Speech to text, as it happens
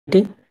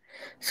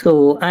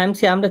So I am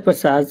Shyamrat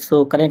Prasad.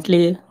 So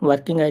currently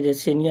working as a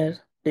senior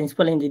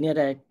principal engineer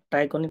at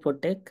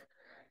Triconic Tech,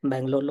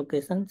 Bangalore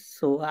location.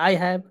 So I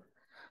have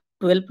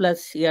 12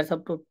 plus years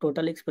of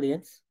total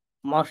experience,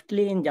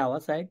 mostly in Java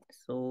side.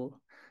 So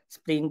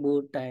Spring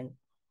Boot and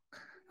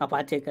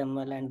Apache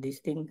Camel and this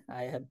thing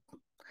I have,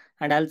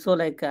 and also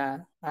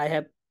I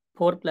have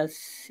 4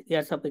 plus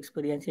years of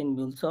experience in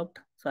MuleSoft.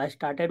 So I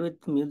started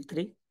with Mule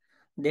 3,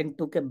 then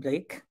took a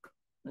break,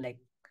 like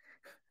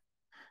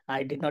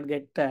I did not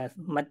get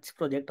much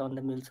project on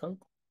the MuleSoft.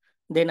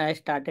 Then I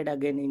started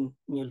again in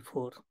Mule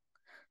 4.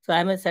 So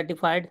I'm a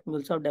certified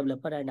MuleSoft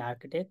developer and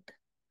architect.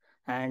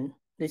 And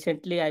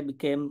recently I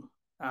became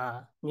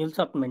a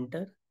MuleSoft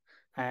mentor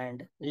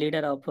and leader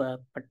of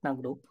Patna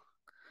group.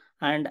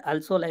 And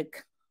also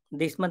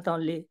this month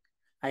only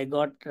I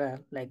got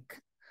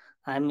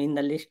I'm in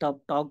the list of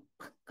top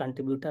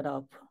contributor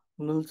of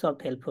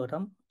MuleSoft Help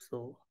Forum.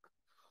 So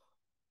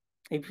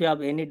if you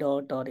have any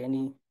doubt or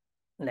any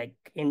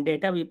in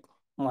data we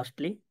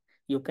mostly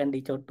you can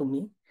reach out to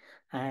me,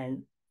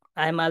 and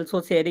I'm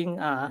also sharing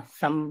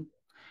some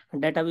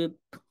data with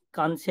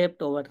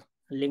concept over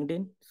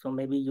LinkedIn, so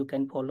maybe you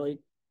can follow it.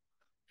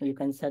 You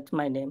can search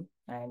my name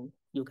and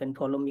you can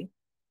follow me,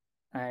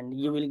 and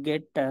you will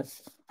get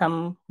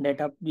some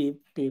data with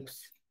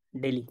tips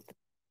daily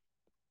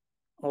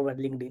over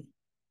LinkedIn.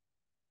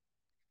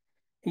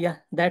 Yeah,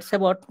 that's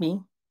about me.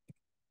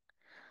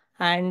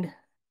 And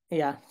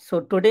yeah,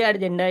 so today our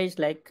agenda is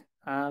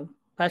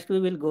first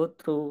we will go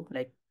through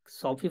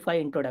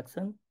Shopify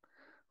introduction,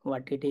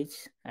 what it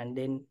is, and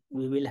then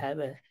we will have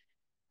a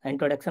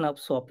introduction of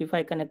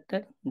Shopify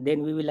connector.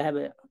 Then we will have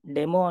a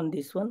demo on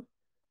this one,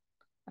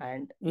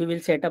 and we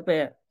will set up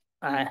a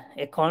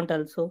account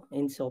also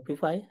in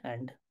Shopify,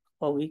 and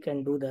how we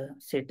can do the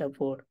setup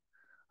for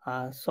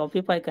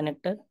Shopify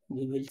connector.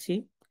 We will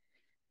see,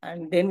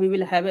 and then we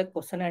will have a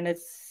question and a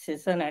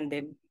session, and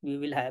then we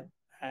will have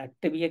a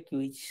trivia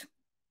quiz.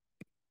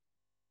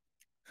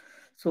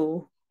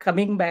 So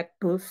coming back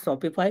to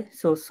Shopify,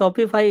 so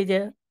Shopify is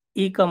a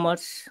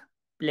e-commerce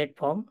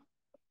platform.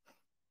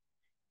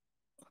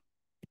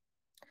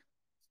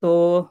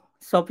 So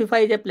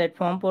Shopify is a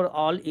platform for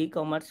all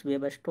e-commerce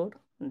web store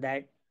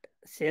that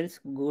sells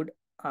good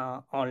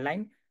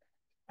online,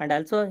 and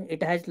also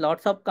it has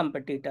lots of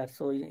competitors.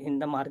 So in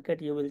the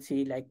market you will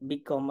see like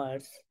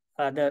BigCommerce,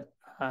 other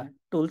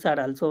tools are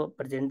also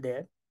present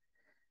there.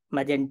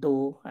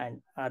 Magento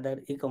and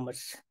other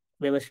e-commerce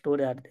web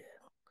store are there,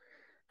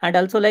 and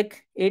also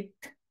it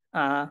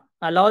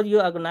allows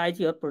you organize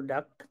your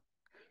product,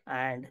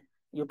 and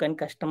you can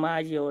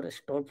customize your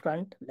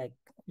storefront. Like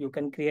you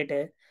can create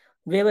a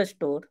web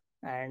store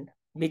and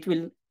which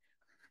will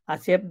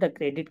accept the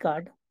credit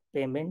card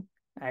payment,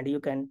 and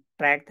you can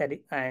track that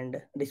and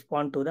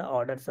respond to the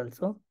orders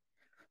also.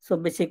 So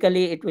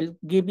basically it will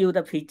give you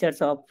the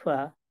features of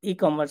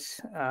e-commerce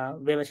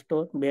web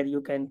store, where you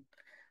can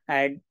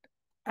add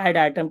add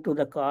item to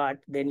the cart,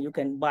 then you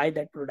can buy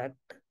that product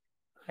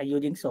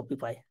using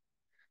Shopify.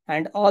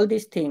 And all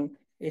this thing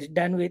is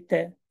done with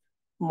a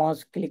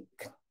mouse click.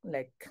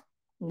 Like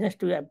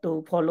just you have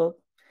to follow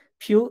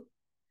few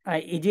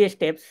easy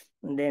steps,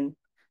 then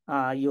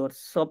your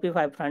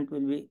Shopify front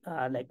will be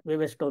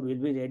web store will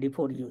be ready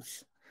for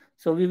use.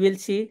 So we will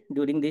see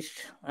during this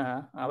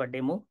our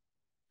demo.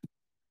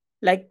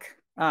 Like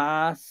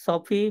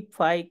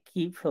Shopify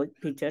key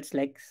features,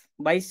 like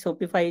why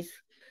Shopify is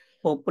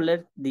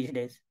popular these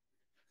days.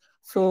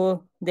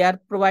 So they are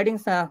providing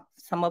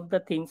some of the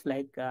things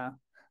they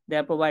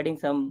are providing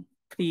some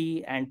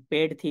free and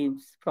paid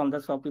themes from the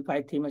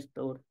Shopify theme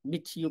store,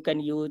 which you can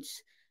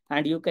use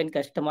and you can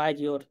customize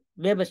your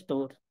web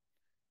store.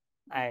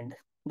 And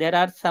there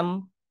are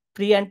some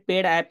free and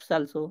paid apps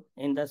also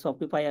in the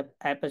Shopify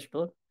app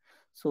store.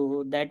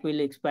 So that will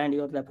expand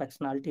your the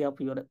functionality of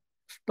your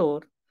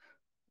store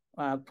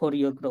for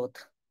your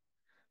growth.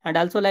 And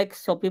also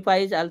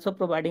Shopify is also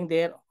providing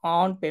their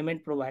own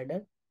payment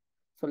provider.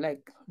 So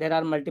there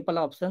are multiple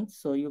options,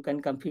 so you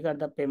can configure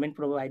the payment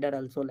provider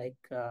also,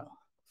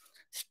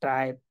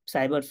 Stripe,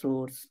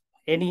 CyberSource,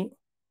 any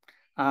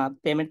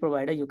payment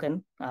provider you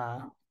can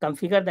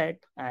configure that,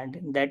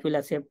 and that will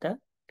accept the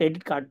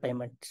credit card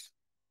payments.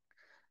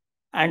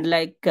 And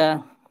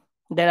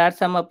there are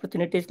some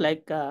opportunities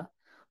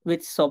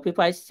with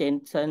Shopify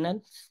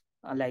channels,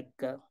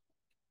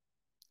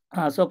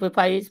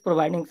 Shopify is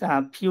providing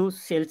a few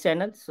sales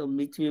channels, so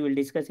which we will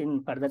discuss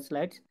in further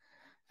slides.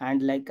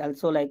 And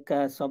also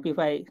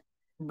Shopify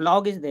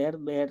blog is there,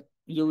 where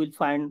you will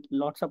find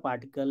lots of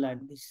article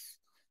and this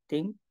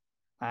thing,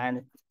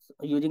 and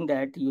using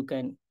that you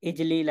can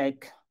easily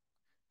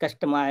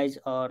customize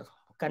or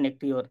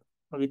connect your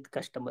with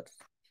customers.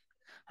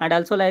 And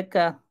also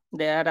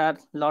there are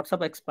lots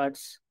of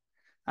experts,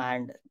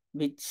 and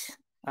which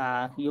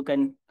you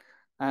can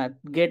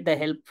get the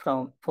help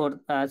from for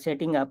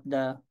setting up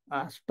the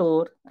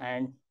store,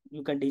 and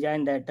you can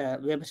design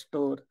that web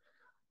store,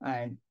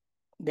 and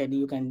then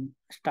you can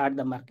start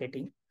the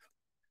marketing.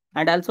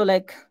 And also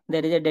there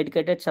is a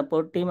dedicated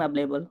support team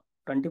available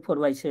 24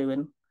 by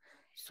 7.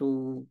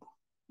 So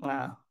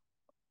uh,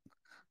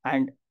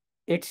 And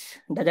it's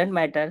doesn't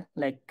matter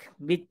like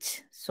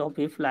which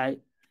Shopify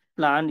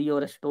plan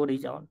your store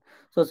is on.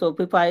 So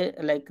Shopify,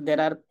 like there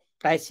are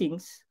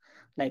pricings,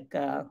 like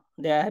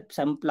they have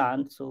some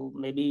plans. So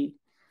maybe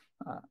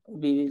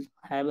we will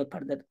have a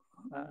further.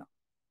 Uh,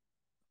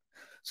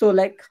 so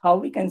like how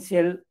we can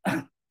sell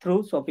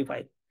through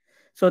Shopify.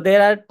 So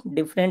there are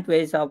different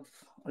ways of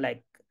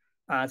like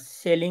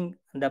selling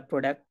the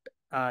product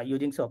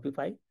using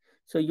Shopify.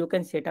 So you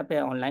can set up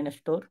an online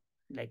store,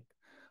 like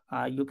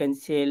you can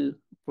sell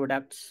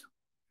products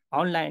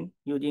online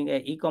using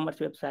a e-commerce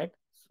website.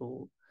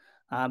 So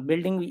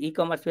building the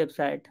e-commerce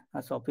website,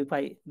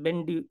 Shopify,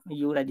 when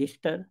you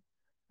register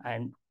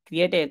and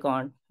create an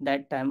account,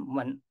 that time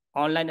one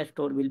online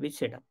store will be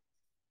set up.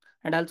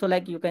 And also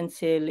like you can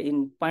sell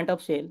in point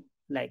of sale,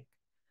 like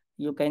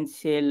you can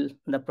sell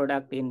the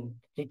product in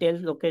retail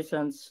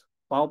locations,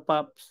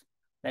 pop-ups,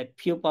 like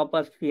few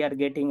pop-ups we are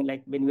getting,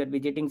 like when we are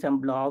visiting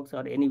some blogs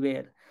or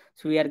anywhere,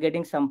 so we are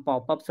getting some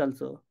pop-ups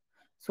also.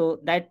 So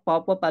that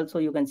pop-up also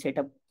you can set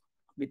up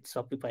with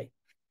Shopify.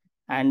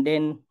 And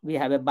then we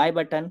have a buy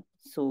button.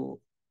 So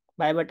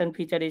buy button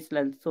feature is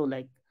also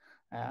like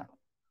uh,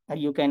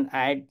 you can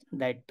add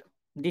that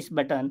this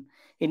button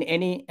in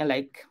any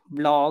like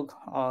blog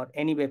or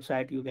any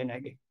website you can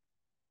add it.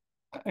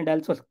 And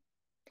also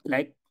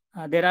like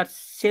there are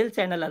sales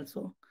channel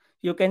also.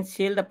 You can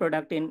sell the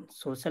product in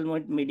social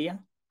media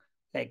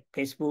like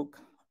Facebook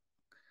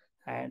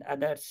and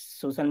other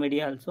social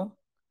media also.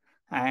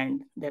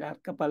 And there are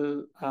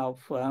couple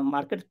of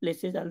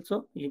marketplaces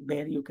also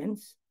where you can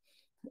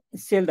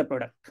sell the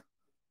product,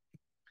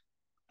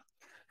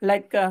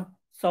 like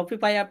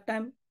Shopify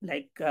uptime,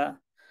 like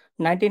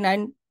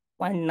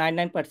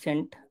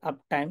 99.99%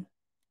 uptime.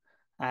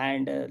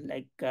 And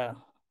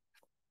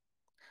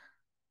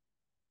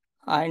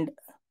and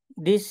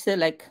this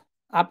like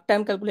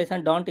uptime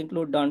calculation don't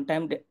include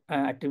downtime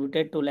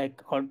attributed to like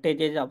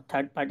outages of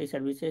third party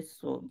services.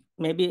 So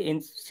maybe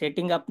in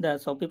setting up the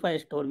Shopify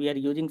store we are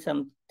using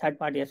some third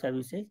party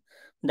services,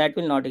 that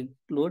will not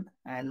include.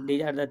 And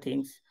these are the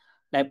things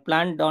like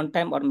planned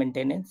downtime or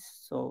maintenance.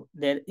 So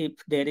there, if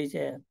there is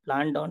a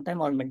planned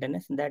downtime or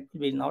maintenance, that will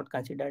be not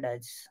considered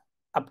as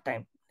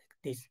uptime, like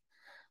this.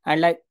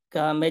 And like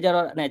major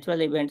or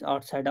natural events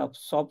outside of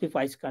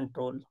Shopify's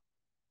control,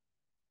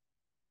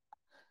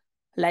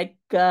 like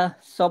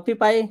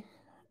Shopify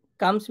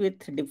comes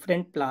with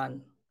different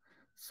plan.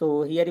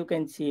 So here you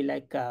can see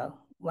like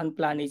one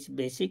plan is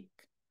basic,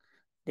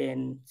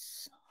 then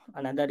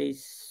another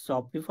is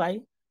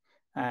Shopify,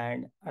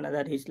 and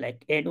another is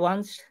like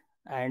advanced,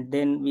 and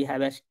then we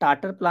have a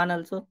starter plan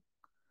also.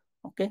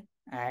 Okay,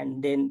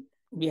 and then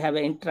we have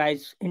an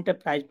enterprise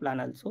plan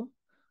also,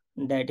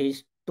 that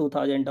is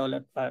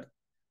 $2,000 per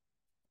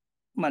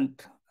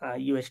month,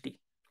 USD.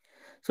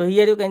 So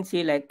here you can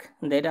see like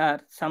there are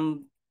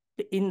some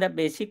in the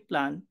basic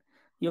plan.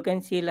 You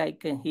can see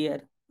like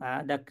here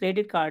the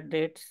credit card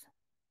rates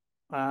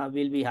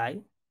will be high,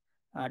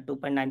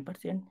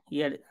 2.9%.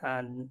 Here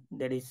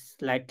there is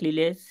slightly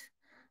less,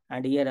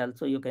 and here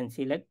also you can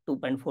see like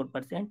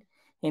 2.4%.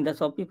 In the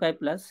Shopify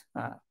Plus,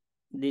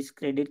 this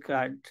credit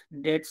card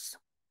rates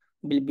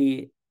will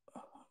be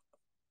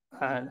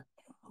uh,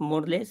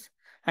 more or less.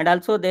 And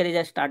also there is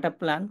a startup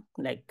plan,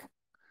 like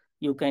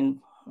you can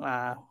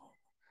uh,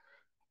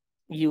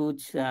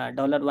 use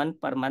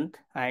 $1 per month,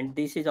 and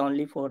this is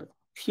only for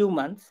few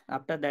months.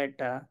 After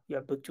that you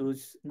have to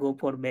choose go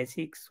for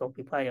basic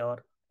Shopify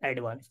or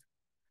advanced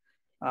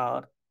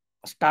or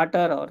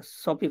starter or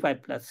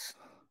Shopify Plus.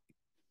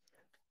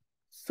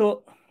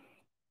 So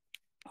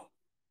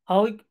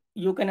how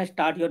you can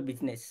start your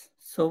business?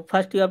 So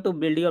first you have to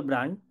build your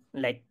brand,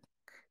 like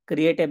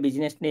create a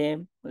business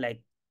name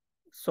like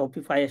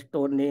Shopify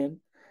store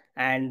name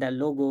and the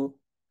logo.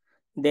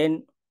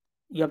 Then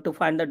you have to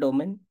find the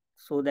domain,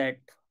 so that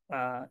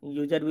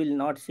user will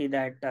not see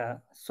that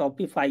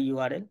Shopify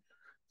URL.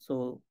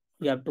 So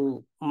you have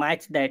to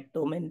match that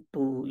domain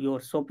to your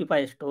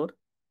Shopify store.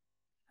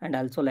 And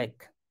also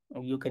like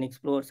you can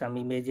explore some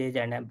images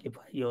and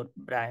amplify your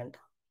brand.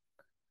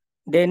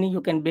 Then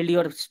you can build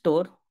your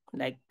store,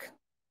 like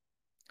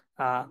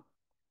uh,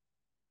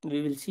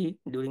 we will see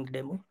during the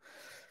demo.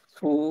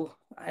 So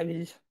I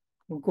will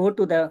go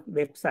to the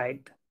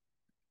website.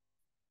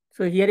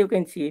 So here you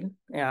can see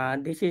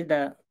this is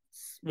the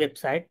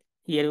website.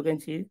 Here you can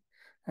see,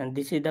 and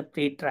this is the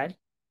free trial.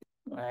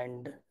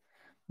 And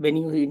when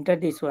you enter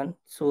this one,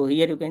 so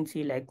here you can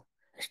see like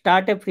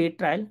start a free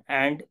trial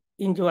and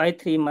enjoy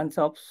 3 months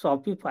of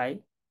Shopify.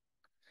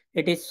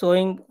 It is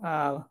showing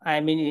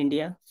I'm in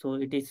India, so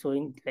it is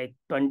showing like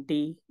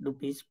 20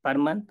 rupees per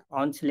month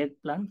on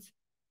select plans.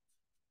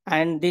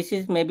 And this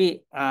is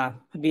maybe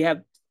we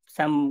have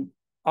some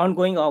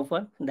ongoing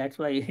offer, that's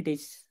why it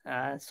is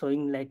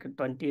showing like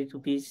 20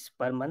 rupees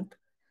per month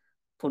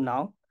for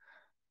now.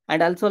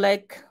 And also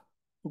like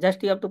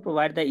just you have to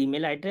provide the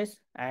email address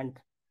and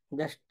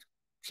just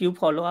few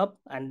follow up,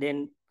 and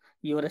then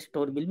your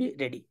store will be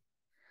ready.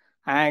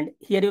 And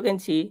here you can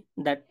see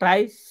that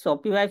try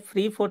Shopify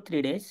free for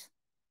 3 days.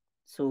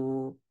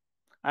 So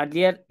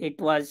earlier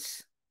it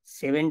was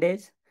 7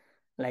 days,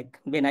 like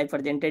when I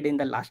presented in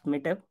the last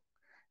meetup.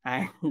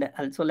 And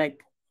also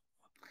like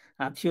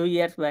a few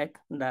years back,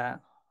 the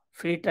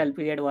free trial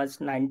period was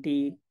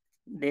 90,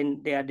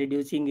 then they are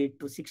reducing it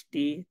to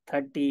 60,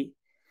 30.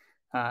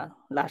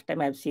 Last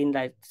time I've seen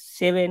like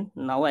 7,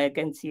 now I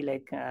can see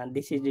like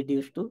this is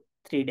reduced to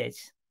 3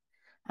 days.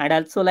 And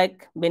also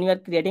like when you are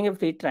creating a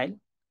free trial,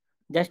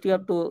 just you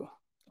have to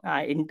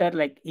enter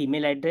like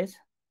email address,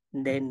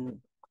 then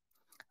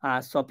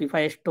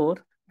Shopify store,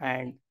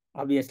 and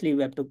obviously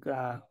we have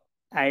to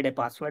add a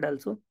password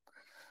also.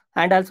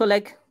 And also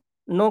like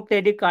no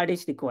credit card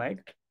is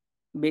required.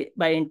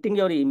 By entering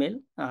your email,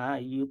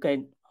 you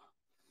can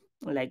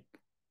like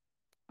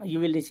you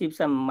will receive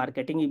some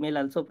marketing email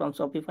also from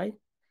Shopify,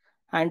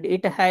 and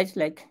it has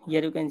like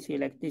here you can see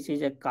like this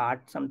is a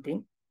card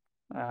something,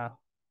 uh,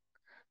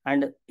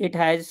 and it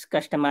has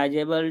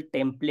customizable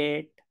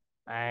template,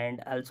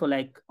 and also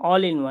like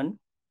all in one,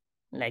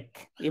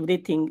 like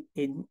everything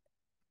in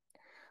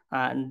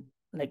and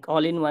like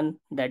all in one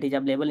that is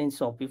available in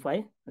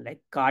Shopify, like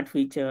card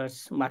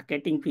features,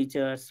 marketing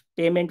features,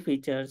 payment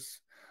features,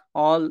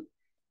 all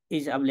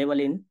is available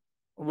in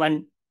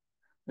one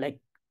like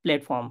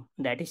platform,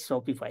 that is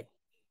Shopify.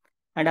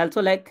 And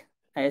also like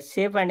a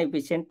safe and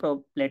efficient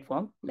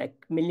platform, like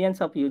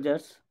millions of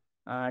users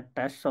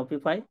trust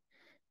Shopify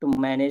to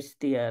manage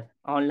their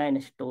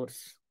online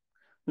stores,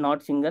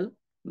 not single,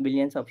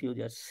 billions of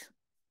users.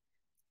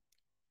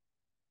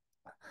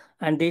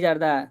 And these are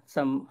the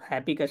some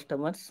happy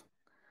customers.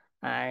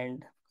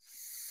 And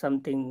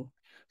something,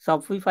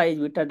 Shopify is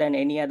better than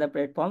any other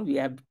platform we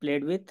have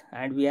played with,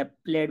 and we have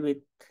played with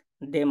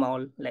them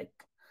all. Like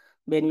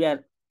when we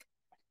are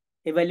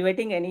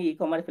evaluating any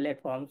e-commerce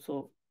platform,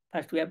 so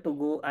first we have to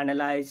go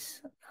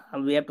analyze,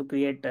 we have to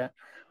create a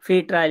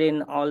free trial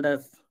in all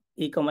the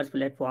e-commerce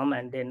platform,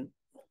 and then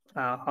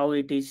how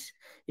it is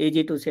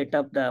easy to set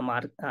up the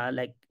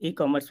like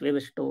e-commerce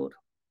web store.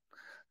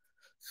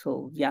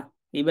 So yeah,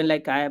 even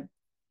like I have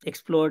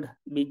explored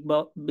big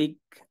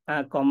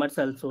commerce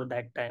also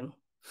that time.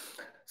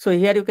 So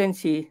here you can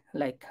see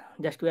like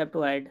just we have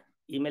to add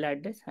email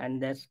address,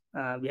 and that's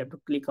we have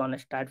to click on a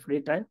start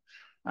free trial.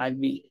 I'll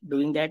be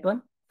doing that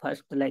one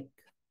first. Like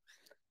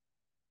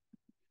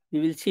we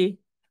will see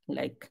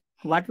like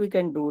what we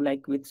can do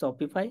like with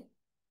Shopify.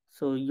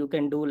 So you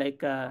can do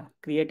like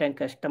create and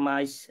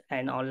customize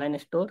an online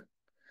store,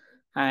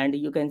 and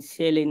you can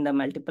sell in the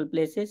multiple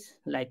places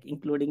like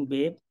including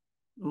web,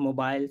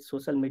 mobile,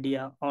 social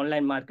media,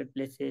 online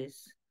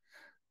marketplaces,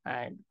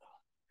 and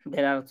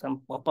there are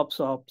some pop-up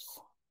shops.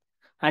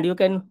 And you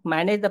can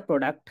manage the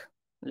product,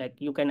 like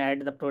you can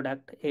add the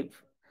product if,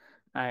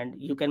 and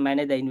you can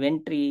manage the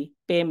inventory,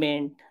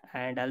 payment,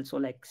 and also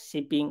like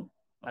shipping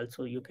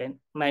also you can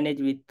manage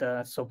with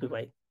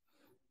Shopify.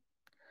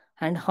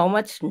 And how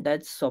much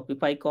does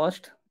Shopify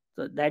cost?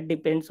 So that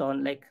depends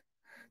on like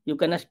you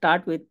can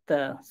start with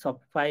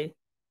Shopify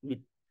with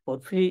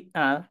for free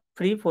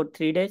for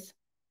 3 days,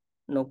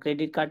 no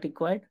credit card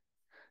required.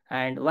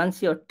 And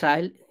once your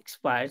trial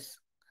expires,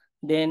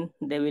 then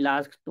they will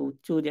ask to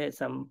choose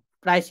some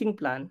pricing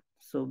plan.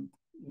 So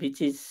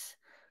which is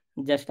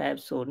just I have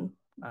shown.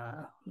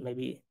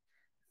 Maybe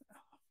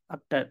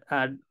after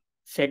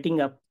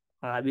setting up,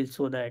 I will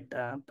show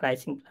that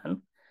pricing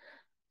plan.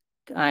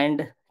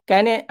 And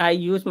can I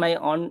use my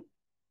own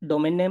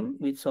domain name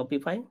with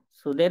Shopify?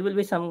 So there will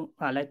be some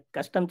like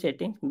custom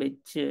settings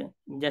which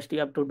just you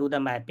have to do the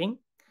mapping,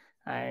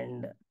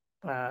 and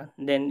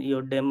then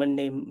your domain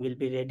name will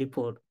be ready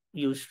for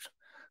use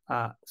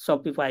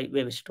Shopify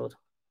web store.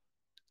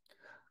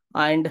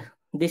 And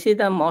this is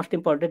the most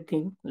important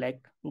thing,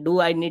 like do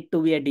I need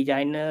to be a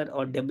designer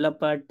or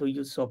developer to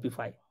use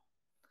Shopify?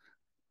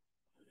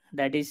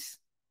 That is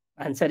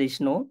answer is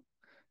no.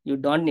 You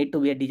don't need to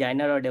be a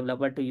designer or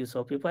developer to use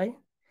Shopify.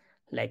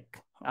 Like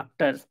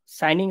after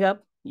signing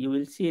up, you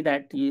will see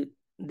that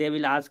they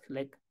will ask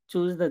like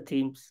choose the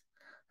themes.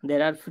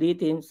 There are free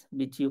themes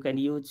which you can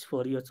use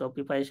for your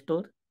Shopify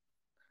store,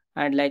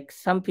 and like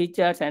some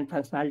features and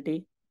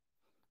functionality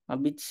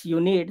which you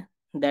need,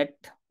 that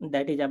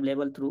that is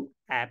available through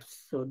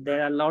apps. So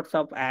there are lots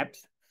of apps.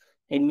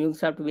 In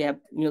MuleSoft we have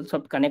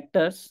MuleSoft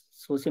connectors.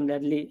 So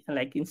similarly,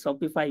 like in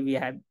Shopify we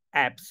have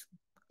apps.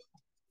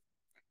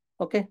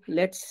 Okay,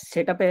 let's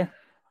set up a.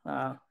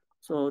 Uh,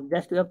 so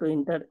just you have to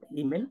enter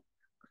email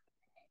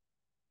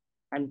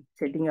and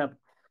setting up.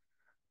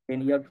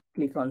 Then you have to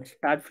click on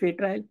start free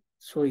trial.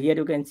 So here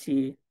you can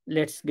see.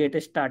 Let's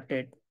get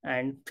started.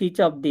 And each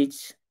of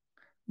these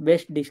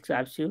best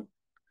describes you.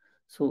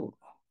 So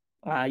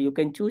you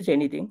can choose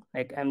anything.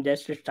 Like I'm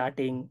just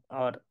starting,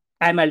 or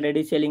I'm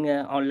already selling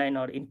online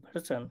or in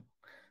person.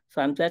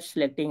 So I'm just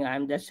selecting.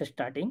 I'm just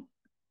starting.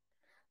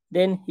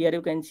 Then here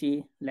you can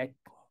see like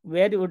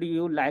where would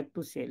you like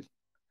to sell.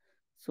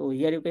 So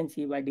here you can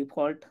see by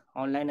default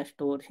online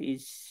store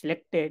is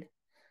selected,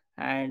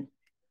 and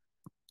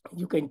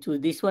you can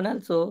choose this one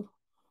also.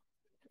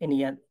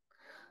 Any other.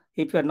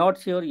 If you're not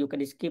sure, you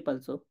can skip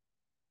also.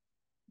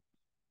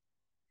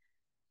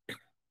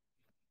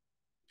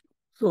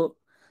 So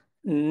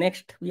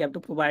next we have to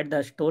provide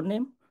the store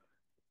name.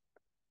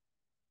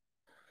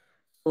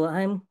 So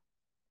I'm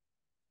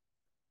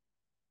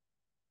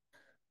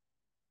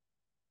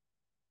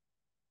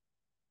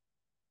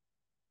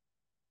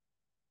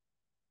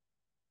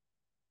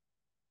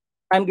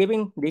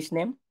giving this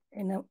name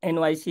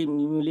NYC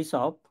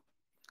MuleSoft.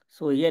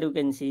 So here you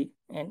can see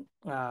and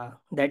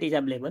that is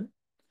available.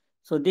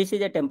 So this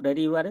is a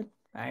temporary URL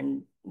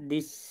and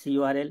this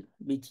URL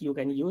which you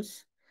can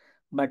use,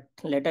 but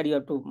later you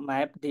have to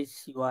map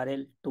this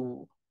URL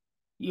to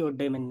your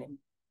domain name.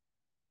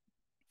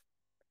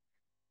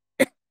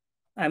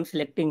 I'm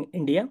selecting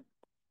India.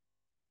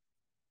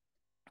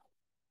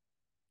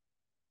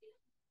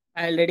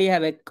 I already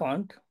have a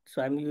account,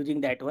 so I'm using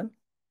that one.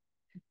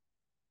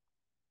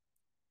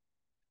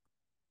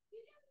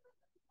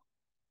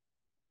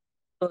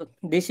 So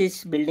this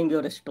is building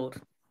your store.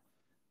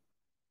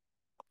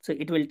 So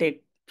it will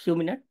take few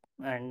minutes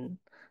and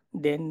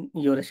then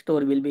your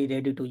store will be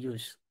ready to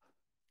use.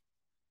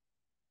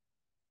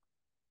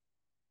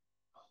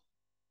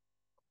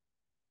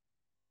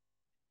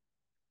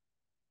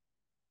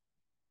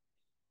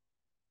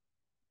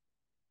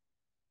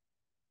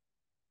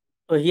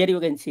 So here you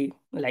can see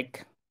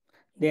like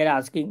they are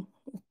asking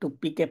to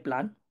pick a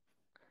plan,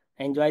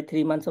 enjoy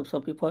 3 months of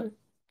Shopify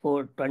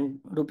for 20,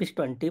 rupees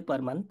 20 per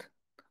month.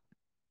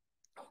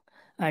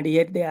 And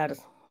here they are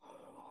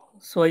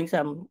showing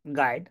some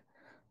guide.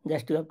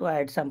 Just you have to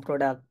add some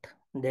product,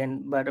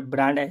 then but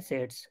brand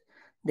assets,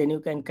 then you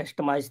can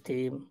customize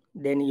theme,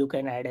 then you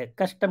can add a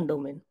custom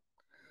domain.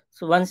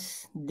 So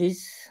once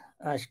these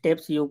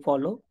steps you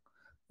follow,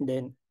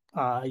 then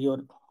your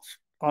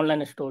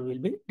online store will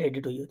be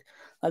ready to use.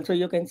 Also,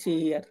 you can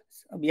see here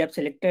we have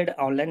selected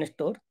online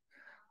store,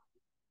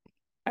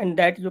 and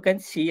that you can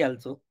see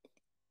also.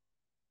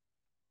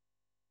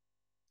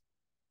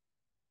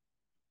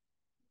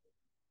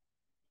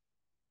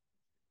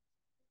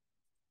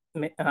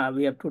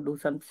 We have to do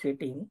some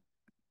setting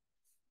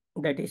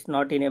that is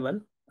not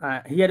enabled.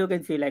 Here you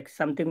can see like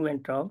something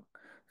went wrong.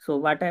 So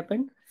what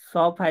happened?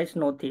 Shop has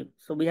no theme.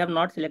 So we have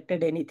not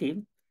selected any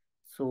theme.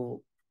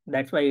 So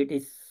that's why it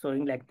is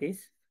showing like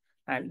this.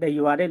 And the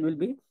URL will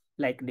be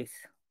like this.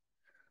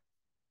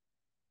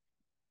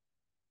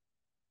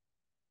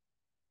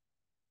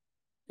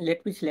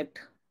 Let me select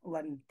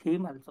one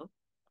theme also.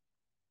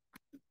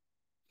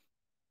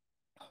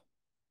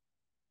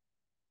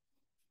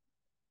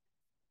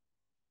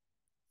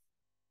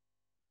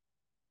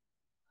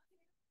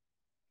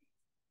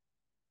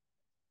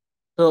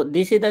 So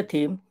this is the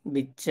theme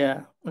which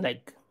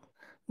like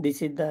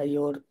this is the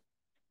your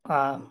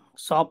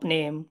shop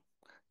name.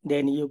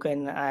 Then you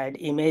can add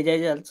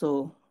images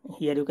also.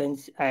 Here you can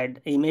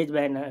add image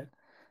banner,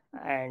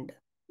 and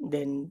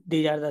then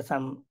these are the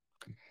some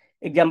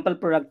example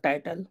product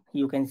title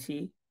you can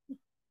see.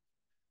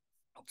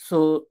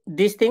 So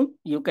this thing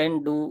you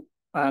can do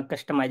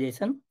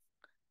customization,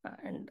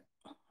 and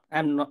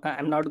I'm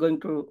not going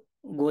to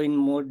go in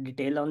more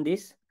detail on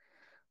this.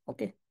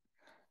 Okay,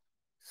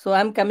 so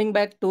I'm coming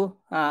back to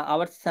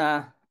our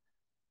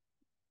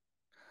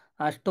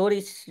store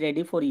is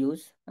ready for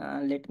use.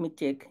 Let me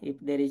check if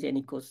there is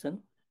any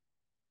question.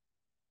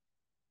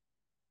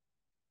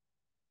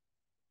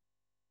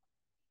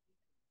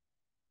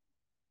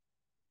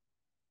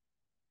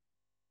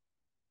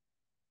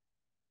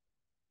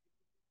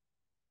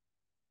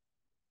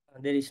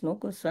 There is no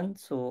question,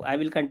 so I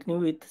will continue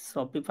with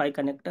Shopify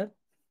connector.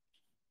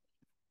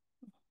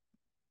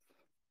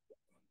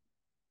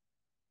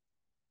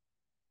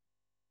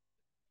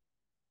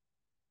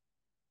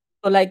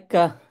 So like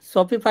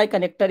Shopify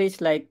connector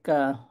is like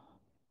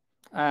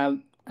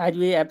as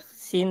we have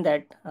seen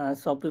that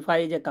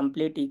Shopify is a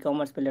complete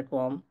e-commerce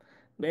platform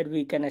where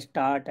we can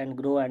start and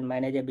grow and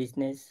manage a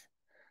business,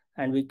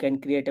 and we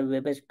can create a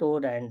web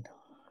store, and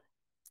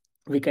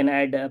we can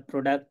add a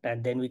product,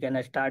 and then we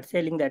can start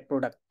selling that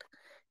product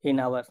in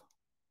our.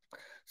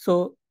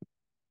 So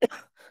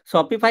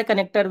Shopify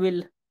connector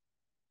will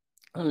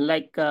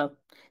like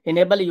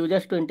enable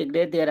users to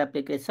integrate their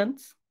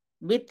applications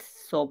with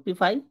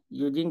Shopify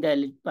using the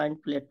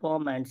Elephant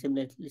platform and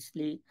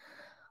seamlessly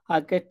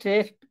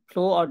orchestrate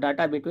flow or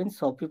data between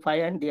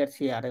Shopify and their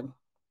CRM.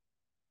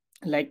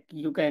 Like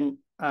you can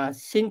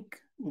sync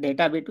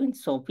data between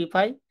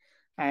Shopify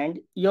and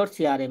your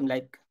CRM.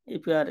 Like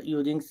if you are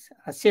using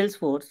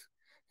Salesforce,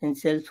 in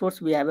Salesforce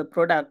we have a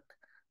product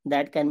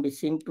that can be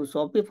synced to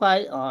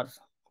Shopify, or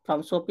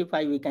from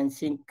Shopify we can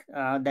sync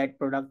that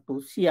product to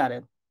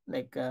CRM,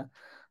 like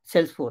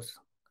Salesforce.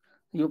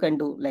 You can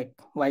do like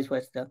vice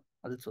versa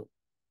also.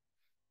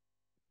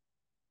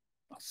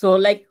 So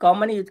like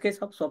common use case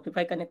of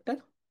Shopify connector.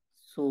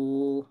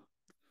 So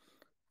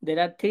there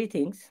are three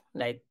things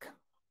like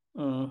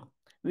mm,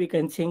 we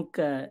can sync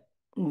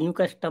new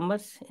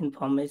customers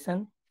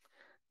information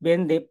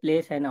when they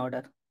place an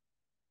order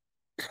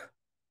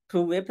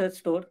through web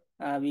store.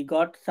 We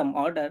got some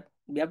order.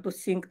 We have to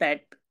sync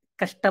that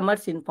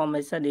customers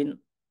information in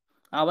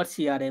our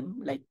CRM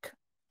like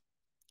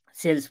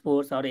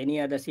Salesforce or any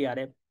other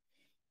CRM,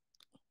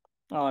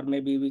 or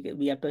maybe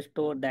we have to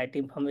store that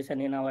information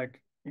in our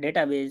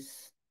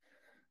database.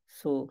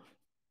 So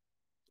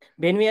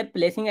when we are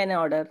placing an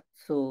order,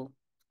 so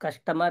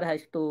customer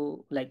has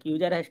to, like,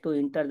 user has to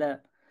enter the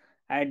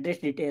address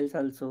details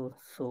also.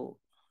 So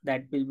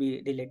that will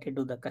be related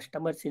to the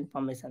customer's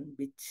information,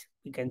 which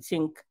we can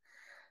sync.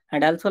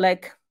 And also,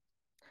 like,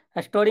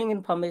 storing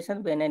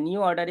information when a new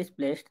order is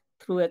placed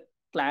through a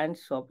client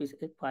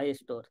Shopify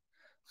store.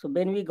 So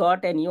when we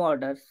got a new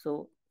order,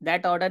 so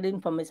that order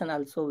information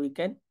also we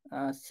can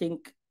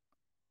sync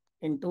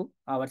into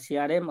our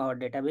CRM or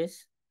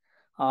database,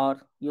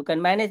 or you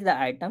can manage the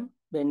item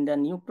when the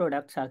new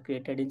products are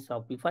created in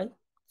Shopify.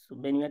 So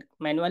when you are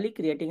manually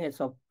creating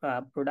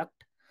a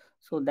product,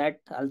 so that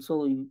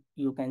also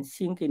you can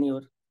sync in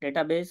your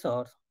database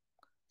or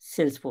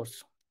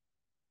Salesforce.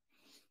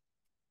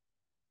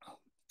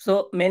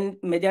 So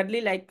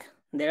majorly, like,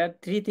 there are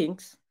three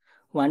things.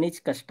 One is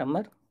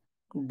customer,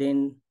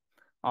 then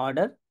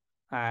order,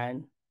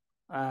 and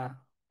uh,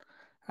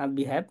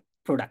 we have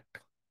product.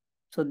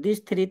 So these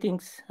three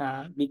things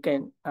we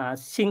can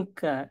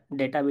sync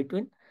data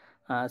between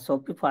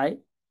Shopify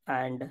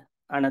and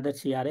another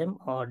CRM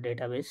or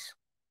database.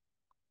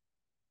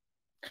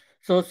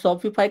 So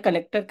Shopify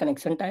connector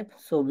connection type.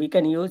 So we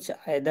can use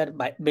either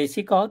by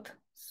basic auth.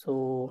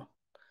 So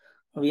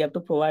we have to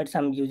provide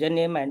some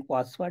username and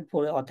password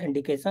for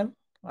authentication,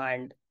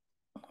 and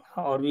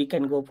or we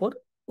can go for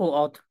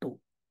OAuth 2.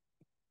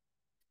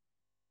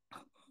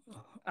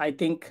 I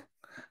think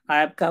I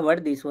have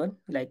covered this one.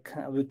 Like,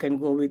 we can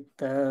go with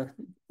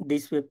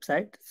this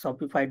website,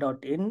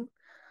 shopify.in,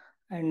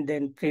 and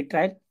then free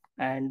trial,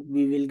 and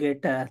we will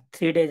get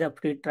 3 days of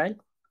free trial,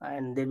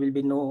 and there will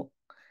be no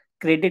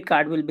credit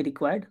card will be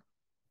required.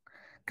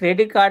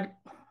 Credit card.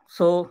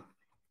 So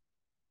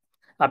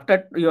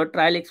after your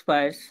trial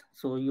expires,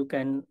 so you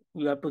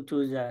have to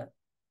choose a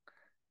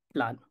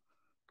plan.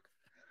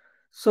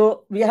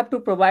 So we have to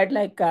provide,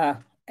 like,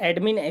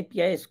 admin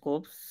API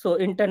scopes. So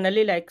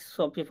internally, like,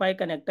 Shopify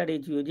connector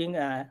is using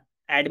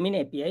admin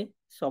API,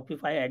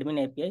 Shopify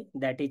admin API,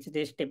 that is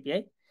REST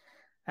API,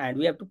 and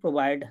we have to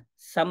provide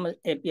some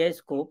API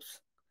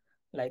scopes,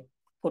 like,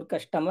 for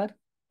customer.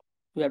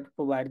 We have to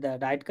provide the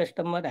right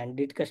customer and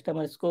did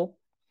customer scope.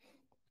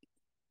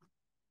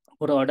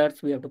 For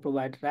orders, we have to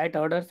provide right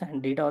orders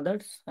and did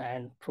orders,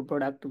 and for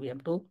product, we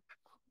have to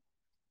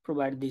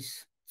provide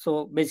this.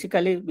 So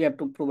basically, we have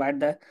to provide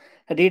the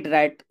read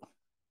write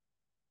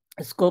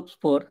scopes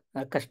for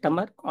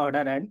customer,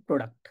 order, and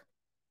product.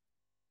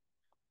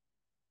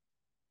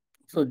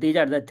 So these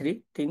are the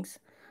three things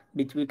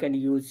which we can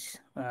use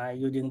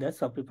using the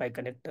Shopify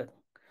connector.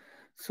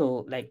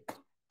 So, like,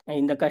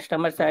 in the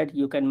customer side,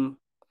 you can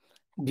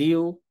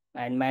view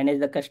and manage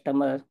the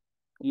customer.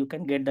 You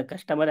can get the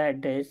customer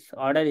address,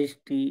 order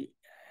history,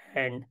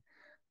 and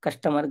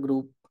customer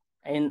group.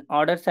 In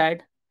order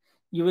side,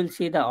 you will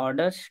see the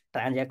orders,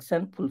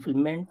 transaction,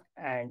 fulfillment,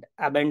 and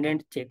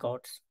abandoned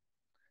checkouts.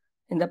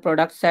 In the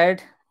product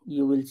side,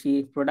 you will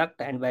see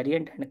product and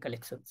variant and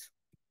collections.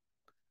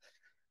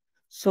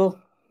 So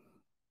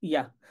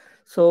yeah,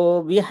 so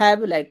we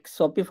have, like,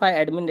 Shopify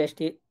admin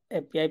REST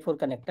API for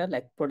connector,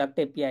 like product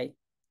API,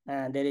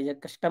 and there is a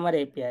customer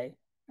API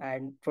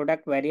and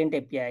product variant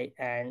API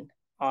and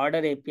order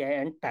API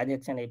and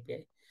transaction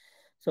API.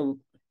 So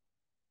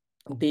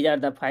these are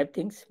the five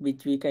things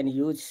which we can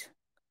use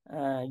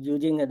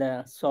using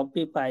the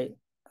Shopify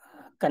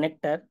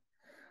connector.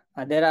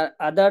 There are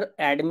other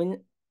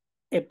admin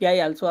API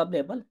also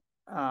available.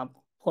 Uh,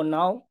 for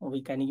now,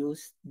 we can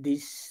use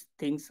these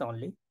things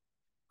only.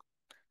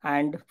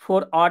 And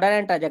for order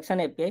and transaction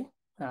API,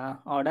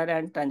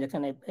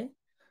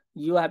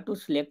 you have to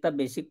select the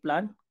basic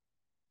plan.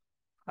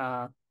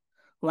 Uh,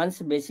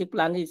 Once basic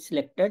plan is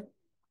selected,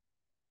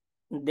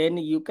 then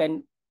you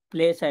can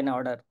place an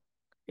order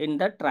in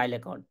the trial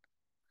account.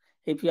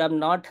 If you have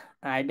not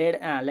added,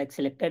 like,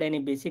 selected any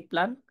basic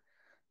plan,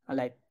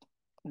 like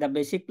the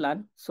basic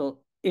plan, so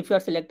if you are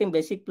selecting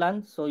basic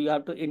plan, so you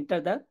have to enter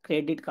the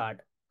credit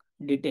card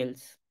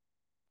details.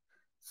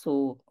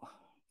 So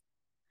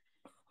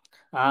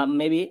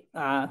maybe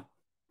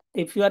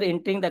if you are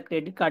entering the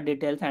credit card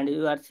details and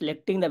you are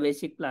selecting the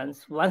basic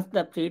plans, once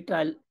the free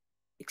trial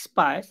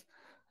expires,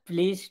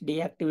 please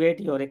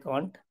deactivate your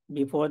account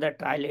before the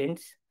trial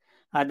ends.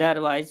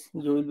 Otherwise,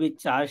 you will be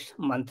charged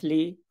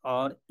monthly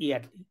or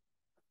yearly.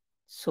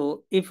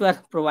 So if you are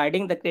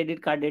providing the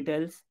credit card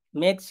details,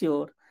 make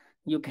sure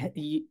you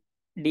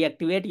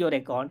deactivate your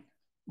account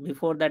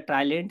before the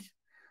trial ends.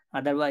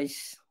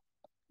 Otherwise,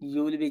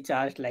 you will be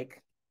charged,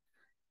 like,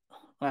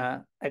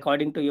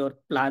 according to your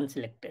plan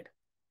selected.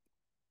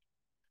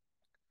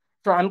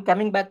 So I'm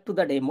coming back to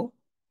the demo,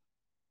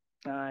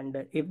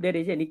 and if there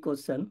is any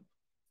question.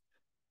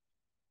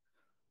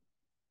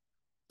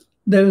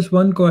 There is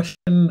one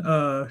question,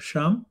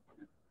 Sham,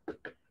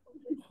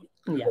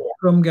 Yeah.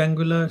 from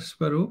Gangula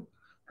Swaroop.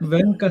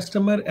 When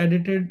customer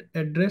edited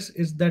address,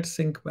 is that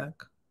sync back?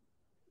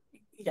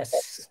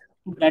 Yes,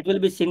 that will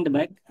be synced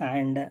back,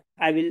 and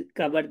I will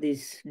cover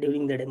this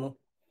during the demo.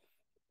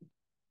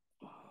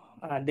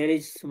 There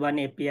is one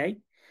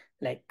API,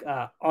 like,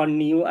 on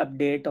new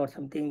update or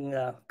something,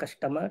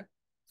 customer.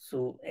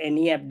 So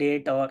any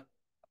update or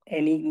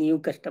any new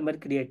customer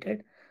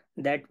created,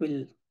 that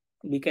will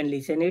we can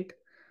listen it,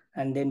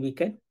 and then we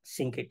can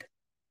sync it.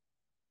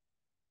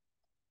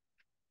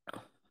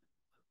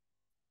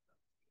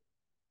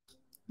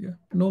 Yeah.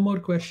 No more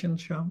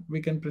questions, Sham.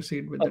 We can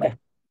proceed with the Okay.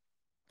 next.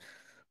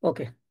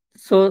 Okay.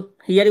 So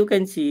here you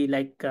can see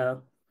like uh,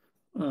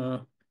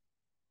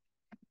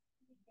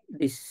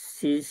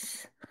 this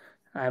is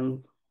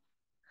um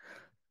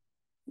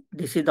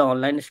this is the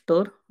online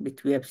store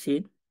which we have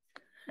seen,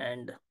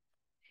 and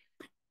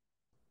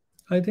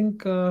I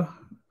think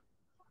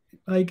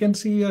I can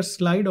see your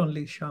slide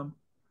only, Sham.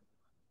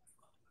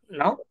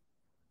 now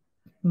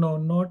No,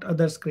 not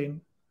other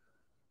screen.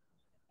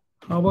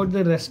 How about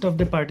the rest of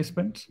the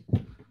participants?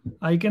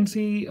 I can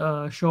see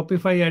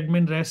Shopify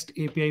admin REST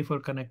API for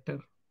connector.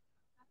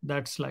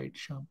 That slide,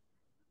 Sham.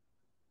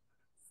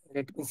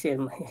 let me share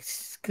my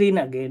screen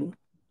again.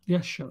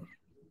 Yes, sure.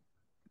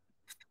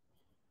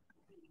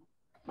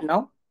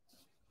 Now,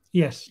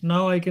 Yes,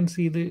 now I can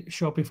see the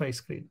Shopify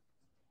screen.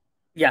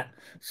 yeah.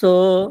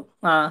 So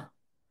uh,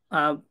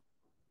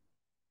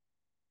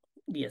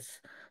 yes.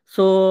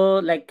 So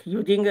like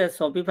using a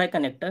Shopify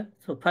connector.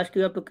 So first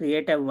you have to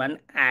create a one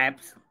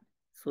apps.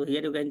 So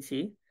here you can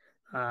see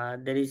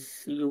there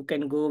is you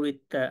can go with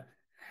the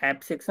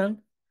app section,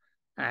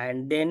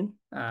 and then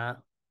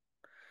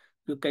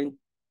you can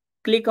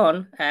click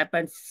on app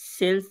and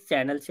sales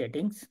channel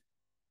settings,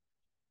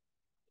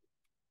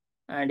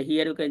 and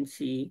here you can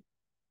see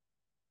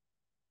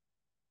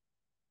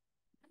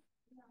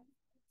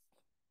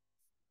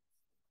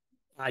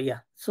yeah.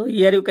 So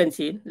here you can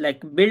see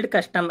like build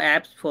custom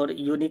apps for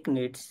unique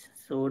needs.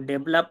 So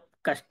develop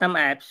custom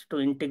apps to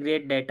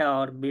integrate data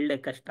or build a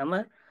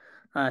customer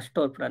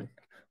storefront.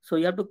 So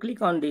you have to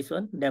click on this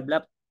one,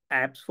 develop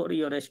apps for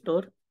your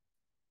store,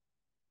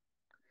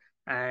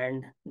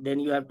 and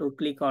then you have to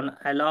click on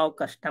allow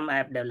custom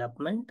app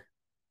development,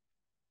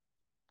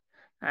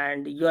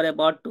 and you are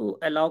about to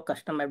allow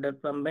custom app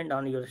development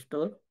on your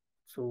store.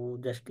 So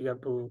just you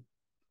have to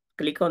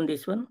click on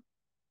this one,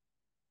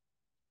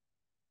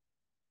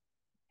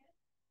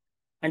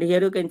 and here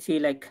you can see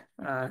like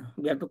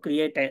we have to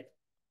create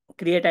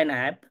an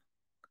app,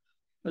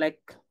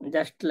 like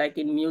just like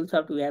in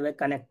MuleSoft we have a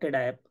connected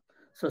app.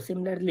 So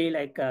similarly,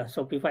 like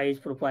Shopify is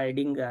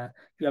providing,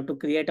 you have to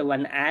create a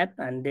one app,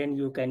 and then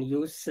you can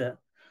use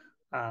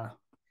uh,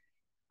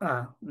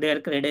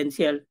 their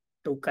credential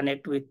to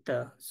connect with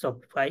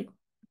Shopify.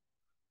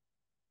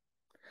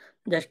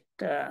 Just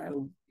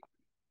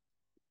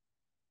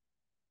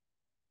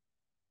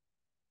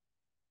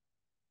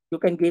you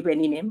can give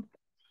any name,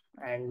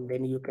 and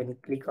then you can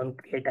click on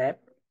create app.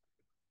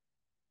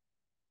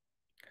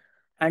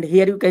 And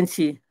here you can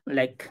see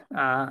like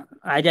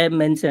as I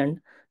mentioned,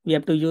 we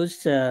have to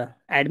use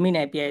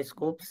admin API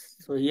scopes.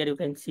 So here you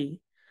can see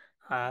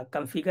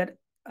configure.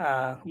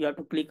 You have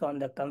to click on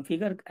the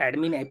configure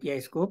admin API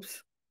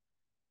scopes,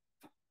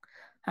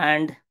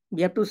 and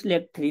we have to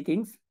select three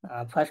things.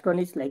 First one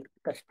is like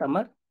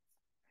customer.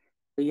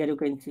 So here you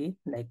can see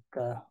like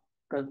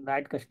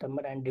write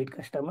customer and date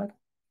customer.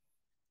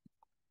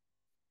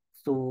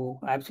 So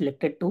I've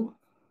selected two,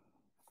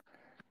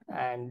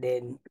 and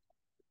then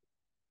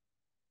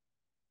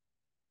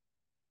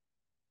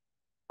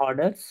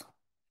orders,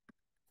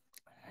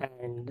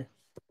 and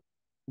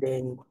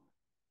then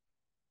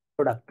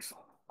products.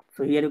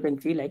 So here you can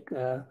see like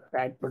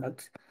write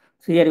products.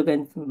 So here you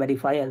can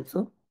verify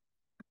also.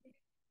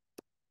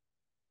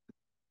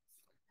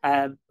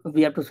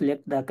 We have to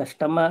select the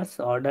customers,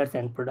 orders,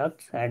 and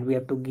products, and we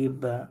have to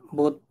give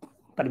both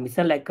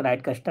permission like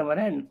write customer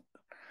and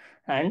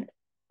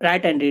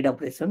write and read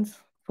operations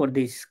for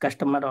these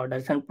customer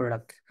orders and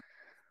products.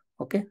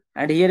 Okay,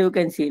 and here you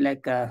can see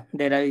like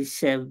there is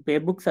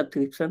webbook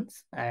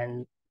subscriptions,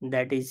 and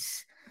that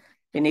is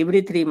in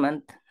every 3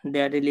 months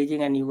they are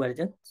releasing a new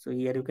version. So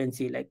here you can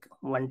see like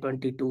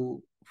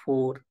 122,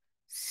 4,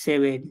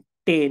 7,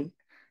 10,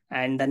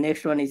 and the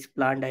next one is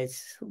planned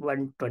as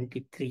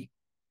 123.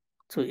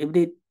 So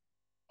every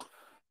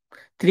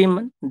 3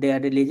 months they are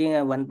releasing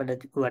a one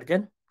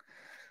version.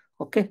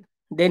 Okay,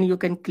 then you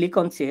can click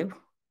on save,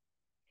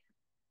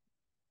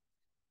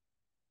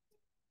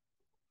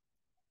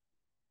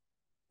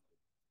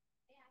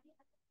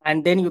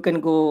 and then you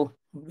can go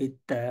with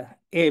the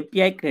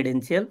API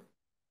credential.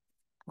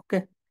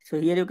 Okay, so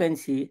here you can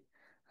see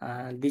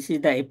this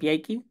is the API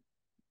key.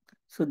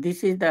 So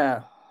this is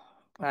the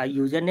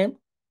username,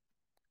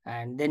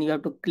 and then you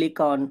have to click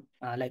on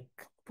like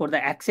for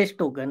the access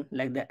token,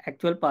 like the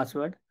actual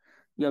password,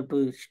 you have to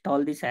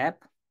install this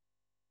app.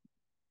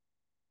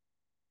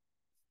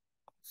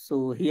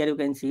 So here you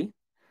can see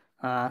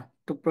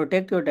to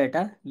protect your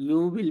data,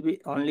 you will be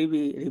only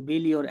be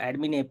reveal your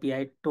admin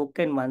API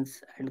token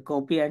once and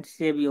copy and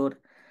save your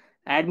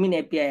admin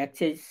API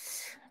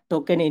access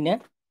token in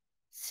a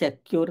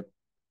secure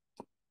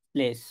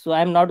place. So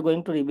I'm not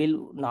going to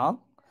reveal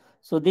now.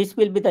 So this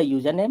will be the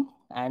username,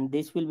 and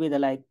this will be the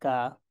like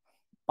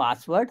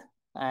password.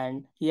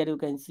 And here you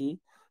can see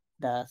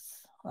the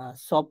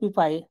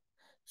Shopify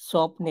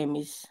shop name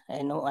is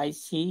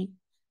NOIC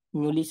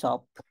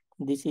MuleSoft.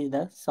 This is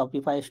the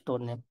Shopify store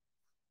name.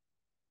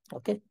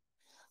 Okay.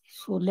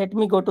 So let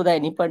me go to the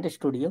AnyPoint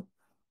Studio.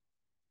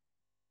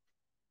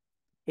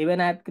 Even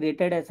I have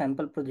created a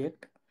sample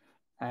project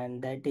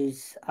and that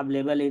is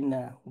available in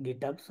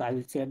GitHub. So I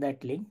will share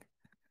that link.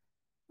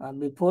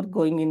 Before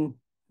going in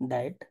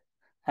that,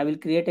 I will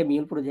create a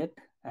Mule project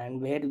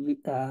and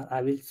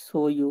I will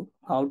show you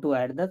how to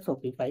add the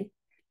Shopify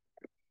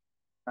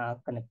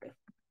connector.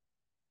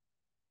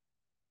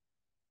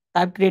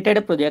 I've created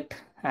a project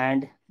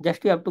and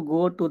just you have to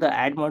go to the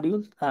add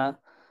module,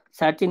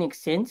 search in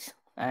Exchange,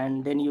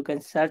 and then you can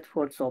search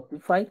for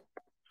Shopify.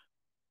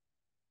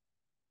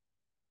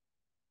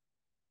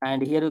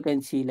 And here you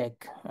can see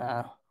like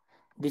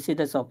this is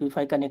the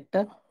Shopify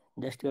connector.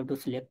 Just you have to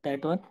select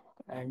that one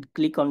and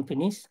click on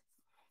finish.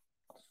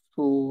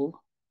 So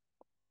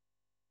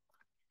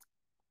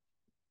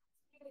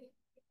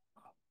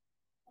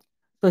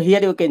So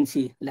here you can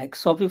see like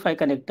Shopify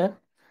connector,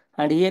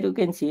 and here you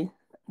can see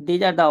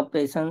these are the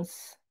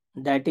operations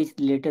that is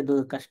related to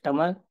the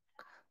customer.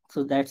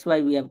 So that's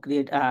why we have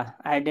created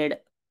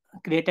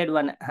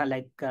one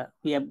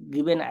we have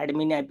given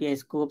admin API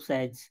scopes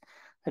as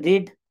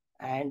read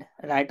and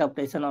write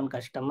operation on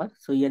customer.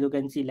 So here you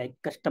can see like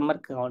customer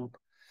count.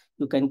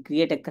 You can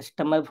create a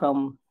customer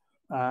from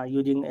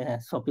using a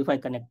Shopify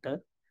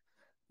connector.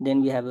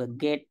 Then we have a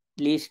get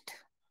list.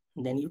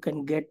 Then you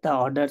can get the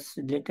orders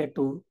related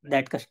to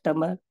that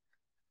customer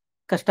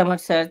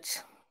search.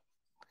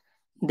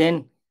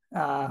 Then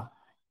uh,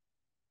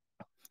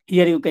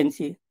 here you can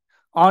see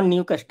on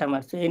new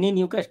customers. So any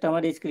new customer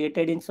is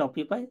created in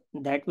Shopify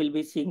that will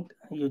be synced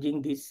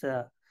using this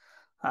uh,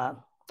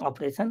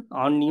 operation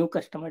on new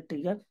customer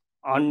trigger,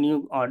 on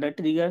new order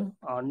trigger,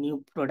 on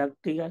new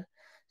product trigger.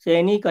 So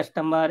any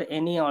customer,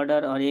 any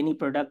order or any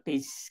product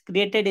is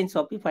created in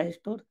Shopify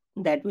store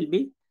that will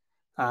be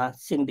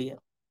synced here.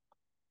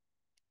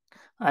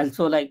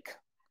 Also like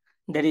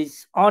there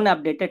is on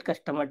updated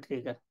customer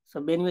trigger.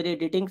 So when we're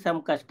editing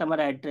some customer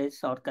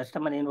address or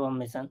customer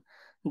information,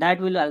 that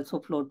will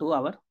also flow to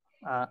our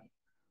uh,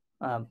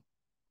 uh,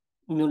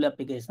 Mule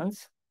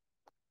applications.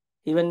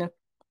 Even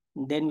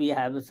then we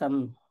have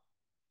some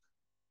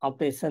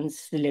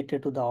operations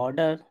related to the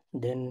order.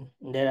 Then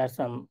there are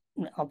some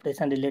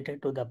operation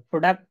related to the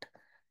product.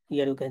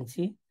 Here you can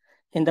see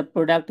in the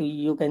product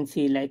you can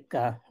see like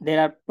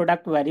there are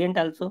product variant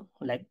also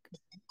like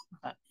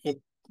uh, if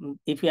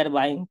if you are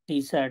buying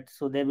t-shirt,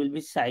 so there will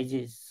be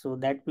sizes, so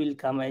that will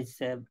come as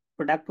a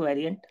product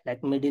variant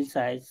like middle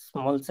size,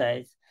 small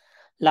size,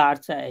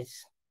 large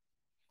size,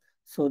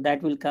 so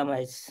that will come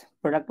as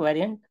product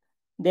variant.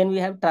 Then we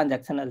have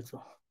transaction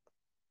also.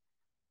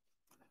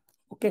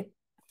 Okay,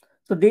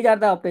 so these are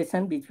the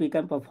operations which we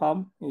can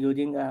perform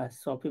using a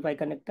Shopify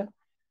connector.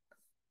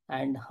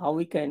 And how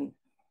we can,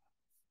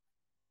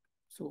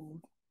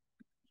 so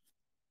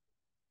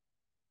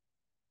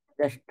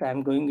just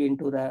I'm going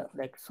into the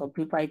like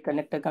Shopify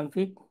connector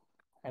config.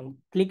 I'm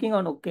clicking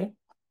on OK.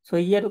 So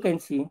here you can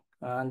see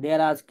they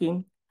are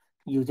asking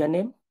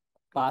username,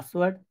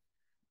 password,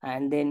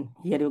 and then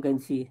here you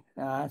can see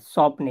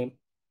shop name.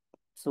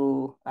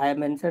 So I have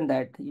mentioned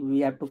that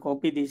we have to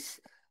copy this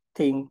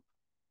thing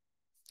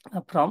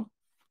from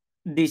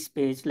this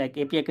page like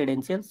API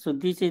credentials. So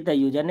this is the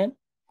username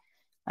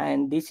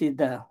and this is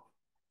the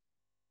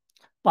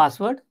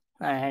password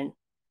and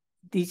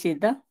this is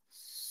the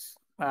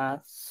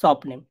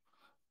shop name.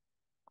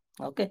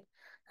 Okay,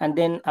 and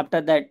then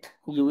after that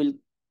you will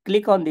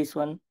click on this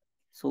one,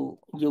 so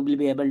you will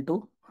be able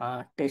to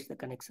test the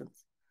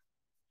connections.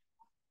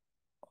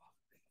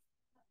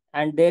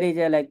 And there is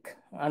a like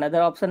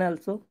another option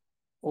also,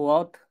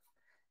 auth.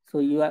 So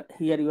you are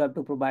here you have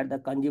to provide the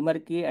consumer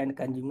key and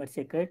consumer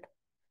secret.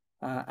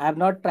 I have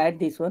not tried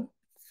this one,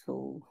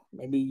 so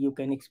maybe you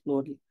can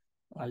explore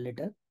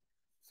later.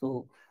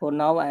 So for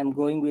now I am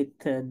going with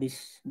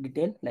this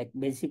detail like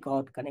basic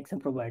auth connection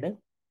provider.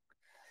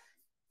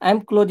 I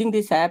am closing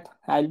this app.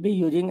 I will be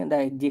using the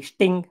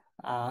existing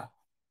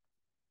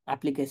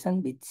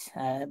application which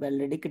I have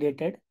already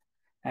created.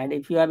 And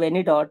if you have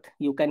any doubt,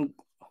 you can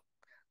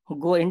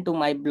go into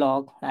my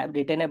blog. I have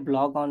written a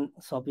blog on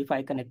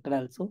Shopify connector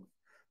also.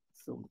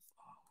 So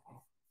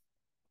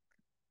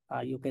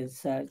you can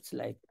search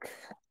like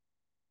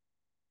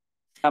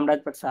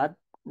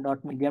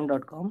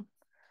samrajprasad.medium.com.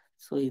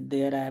 So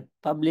there I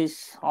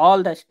publish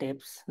all the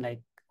steps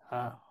like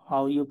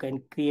how you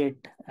can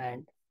create.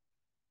 And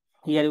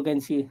here you can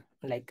see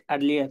like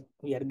earlier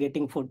we are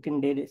getting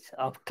 14 days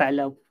of trial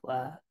of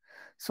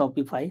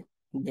Shopify.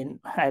 Then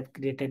I have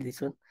created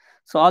this one.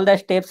 So all the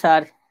steps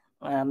are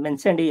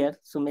mentioned here.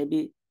 So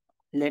maybe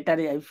later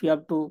if you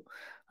have to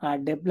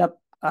develop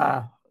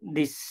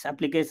this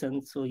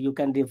application, so you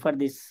can refer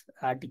this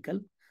article.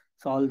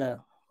 So all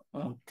the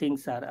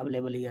things are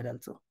available here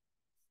also.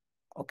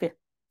 Okay,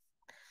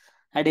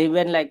 and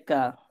even like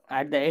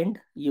at the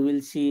end you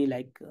will see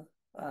like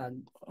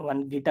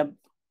one GitHub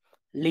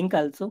link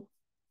also.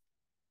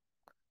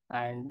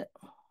 And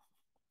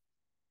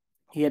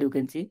here you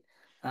can see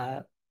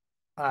uh,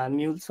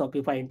 Mule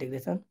Shopify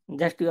integration.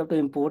 Just you have to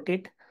import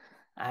it,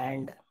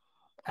 and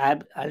I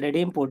have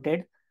already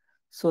imported.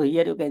 So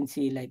here you can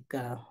see like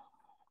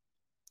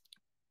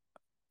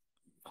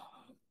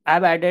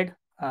I've added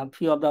a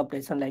few of the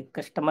operation like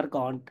customer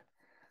count,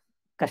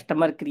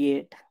 customer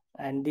create,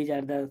 and these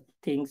are the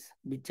things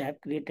which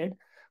I've created.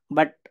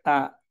 But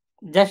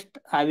just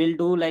I will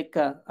do like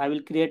I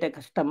will create a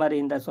customer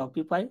in the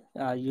Shopify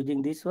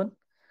using this one.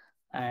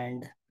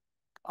 And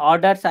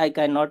orders I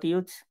cannot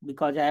use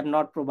because I have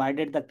not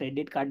provided the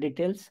credit card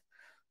details.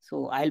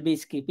 So I'll be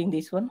skipping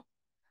this one.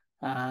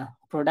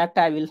 Product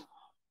I will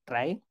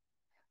try.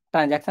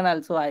 Transaction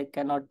also I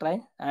cannot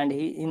try. And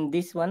in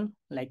this one,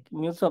 like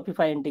new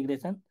Shopify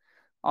integration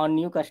on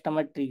new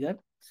customer trigger.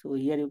 So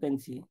here you can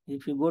see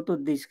if you go to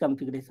this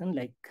configuration,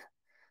 like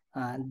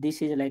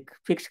this is like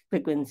fixed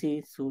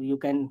frequency. So you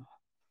can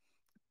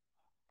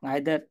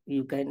either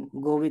you can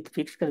go with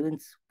fixed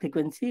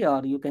frequency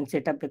or you can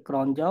set up a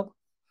cron job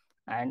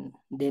and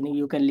then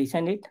you can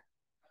listen it.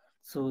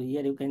 So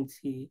here you can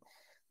see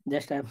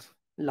just I'm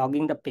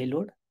logging the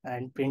payload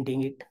and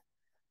printing it.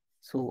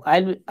 So I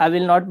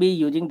will not be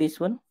using this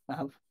one.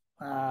 Uh,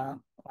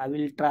 I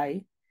will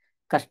try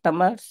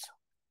customers,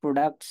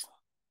 products.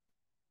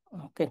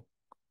 Okay,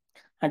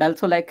 and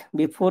also like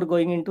before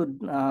going into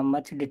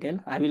much detail,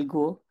 I will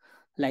go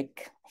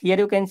like here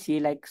you can see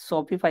like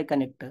Shopify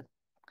connector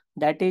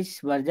that is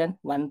version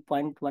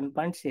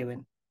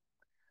 1.1.7.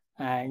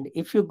 And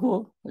if you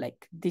go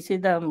like this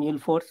is the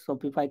MuleSoft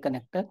Shopify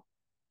connector.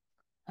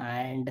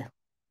 And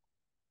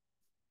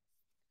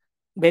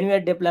when we are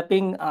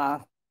developing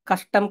a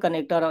custom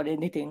connector or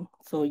anything,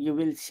 so you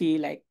will see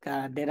like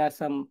there are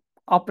some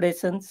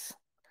operations,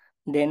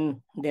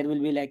 then there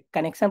will be like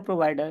connection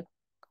provider.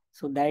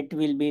 So that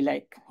will be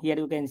like here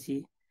you can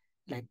see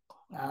like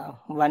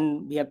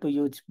one we have to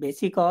use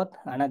basic auth,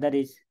 another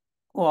is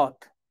auth.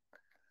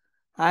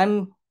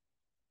 I'm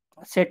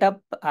set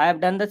up, I have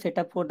done the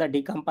setup for the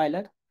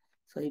decompiler.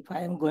 So if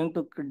I am going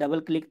to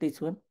double click this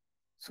one,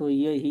 so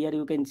here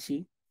you can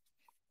see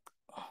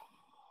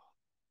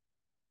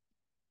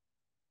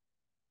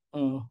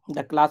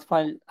the class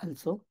file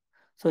also.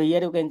 So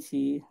here you can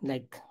see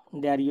like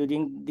they are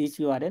using this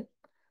URL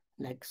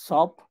like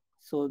shop.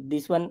 So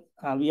this one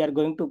we are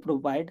going to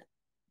provide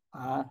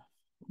uh,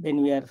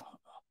 when we are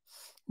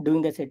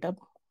doing the setup.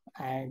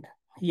 And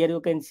here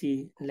you can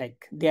see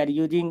like they are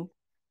using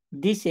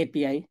this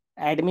API,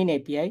 admin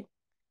API,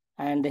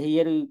 and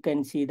here you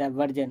can see the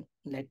version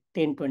like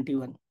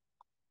 1021,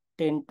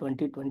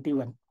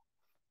 10.20.21,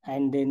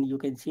 and then you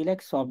can see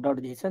like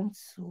shop.json.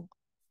 So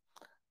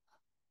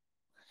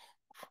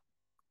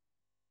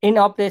in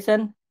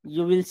operation,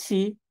 you will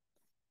see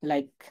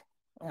like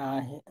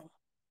uh,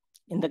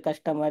 in the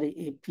customer,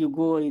 if you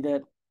go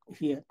either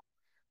here,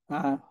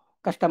 uh,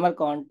 customer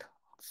count.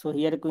 So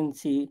here you can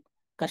see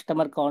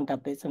customer count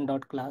operation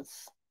dot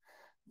class.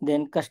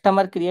 Then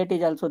customer create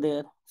is also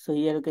there. So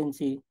here you can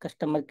see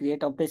customer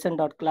create operation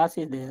dot class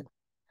is there,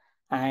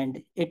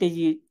 and it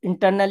is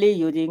internally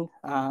using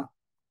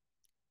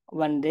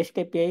one REST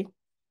API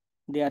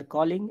they are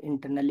calling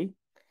internally.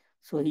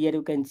 So here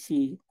you can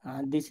see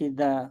this is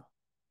the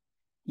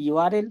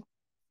URL,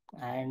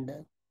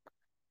 and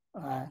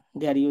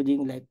they are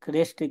using like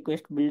REST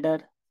request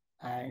builder,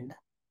 and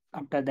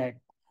after that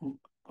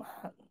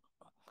uh,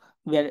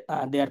 where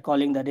they are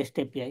calling the REST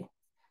API.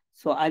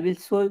 So I will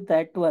show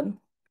that one.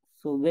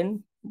 So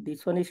when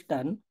this one is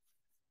done,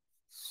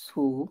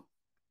 so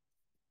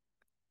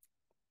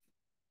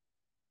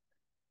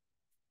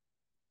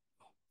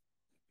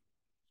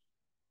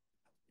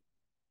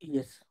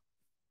yes.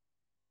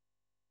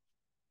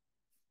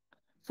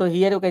 So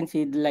here you can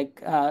see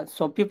like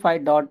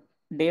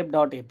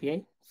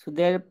Shopify.dev.api. So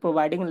they're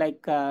providing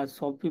like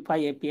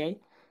Shopify API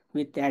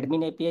with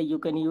admin API you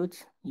can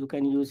use. You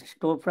can use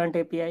storefront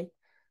API,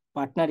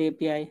 partner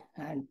API,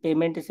 and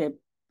payment is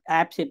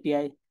apps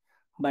API.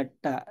 But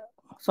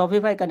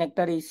Shopify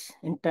connector is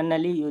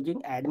internally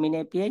using admin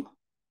API.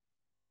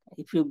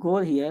 If you go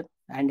here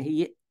and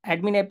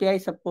admin API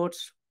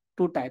supports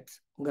two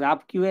types,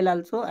 GraphQL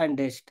also and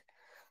REST.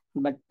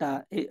 But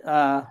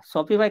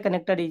Shopify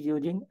connector is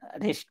using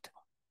REST.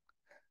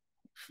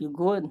 If you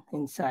go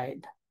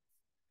inside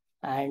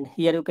and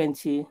here you can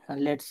see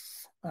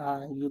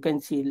you can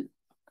see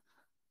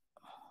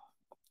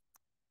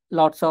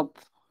lots of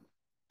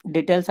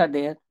details are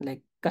there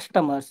like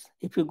customers.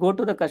 If you go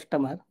to the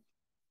customer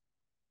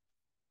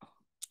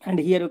and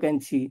here you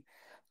can see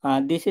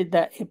this is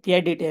the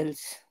API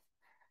details.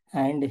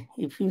 And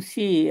if you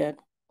see here,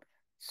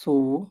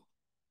 so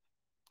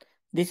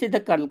this is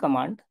the curl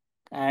command,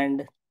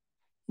 and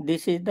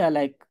this is the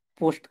like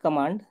post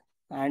command.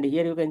 And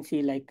here you can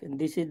see like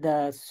this is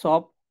the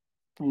shop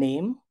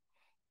name.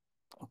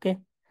 Okay,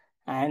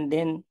 and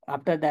then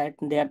after that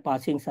they are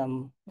passing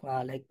some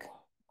like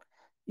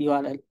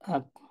URL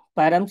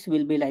params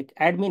will be like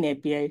admin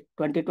API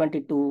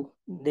 2022,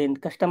 then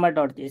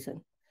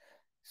customer.json.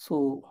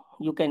 So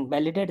you can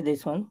validate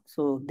this one.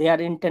 So they are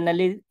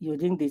internally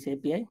using this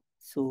API.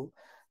 So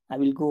I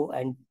will go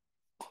and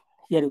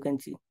here you can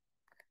see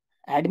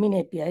admin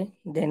API,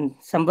 then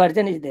some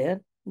version is there,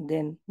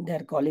 then they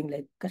are calling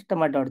like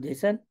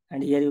customer.json,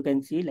 and here you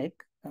can see like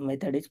a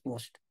method is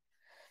post.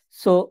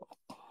 So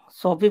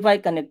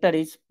Shopify connector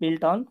is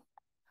built on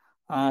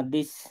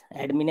this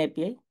admin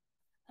API,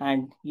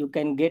 and you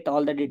can get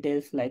all the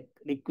details like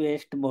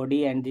request,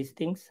 body, and these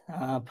things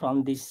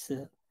from this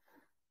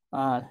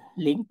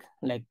link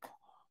like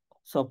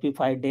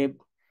Shopify Dev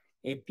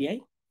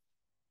API.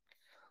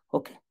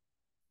 Okay.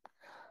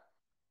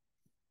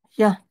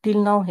 Yeah,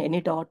 till now,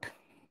 any doubt?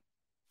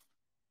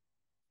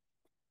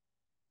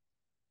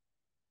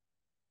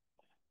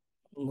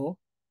 No.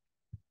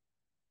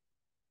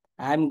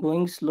 I'm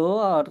going slow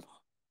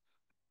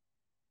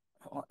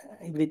or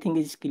everything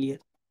is clear?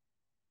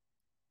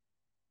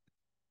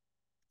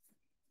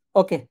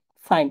 Okay,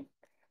 fine.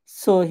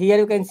 So here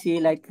you can see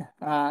like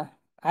I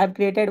have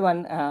created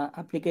one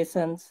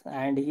applications,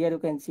 and here you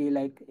can see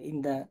like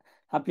in the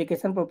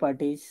application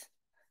properties,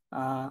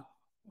 uh,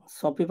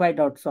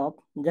 Shopify.shop.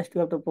 Just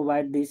you have to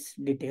provide these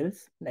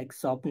details like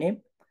shop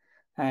name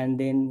and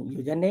then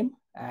username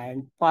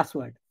and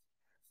password.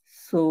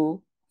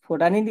 So for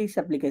running this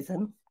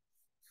application,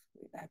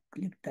 I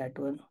click that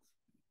one.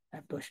 I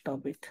have to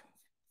stop it.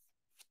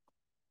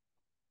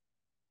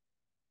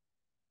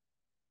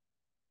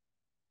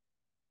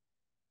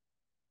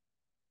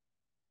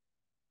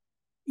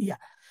 Yeah.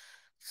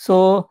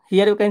 So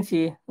here you can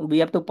see we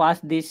have to pass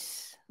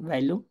this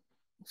value.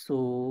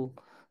 So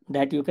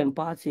that you can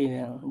pass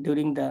in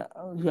during the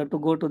you have to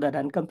go to the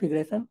run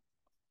configuration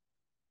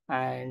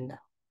and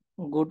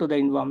go to the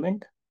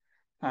environment,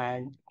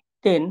 and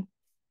then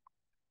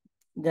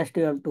just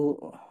you have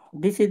to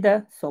this is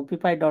the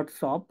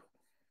shopify.shop.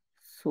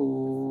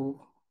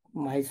 So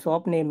my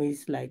shop name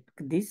is like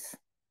this,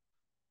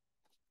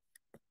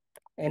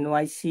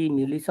 NYC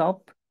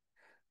MuleSoft.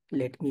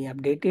 Let me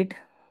update it.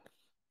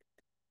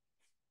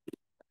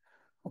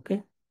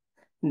 Okay.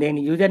 Then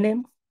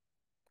username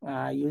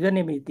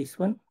is this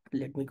one.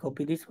 Let me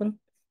copy this one.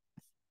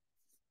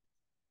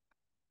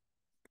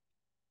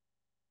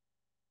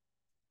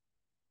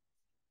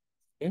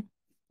 Okay.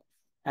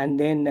 And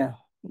then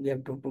we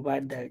have to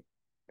provide that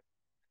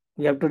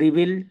we have to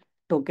reveal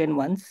token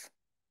once.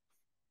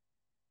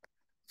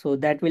 So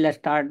that will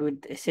start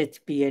with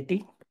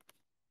SHPAT.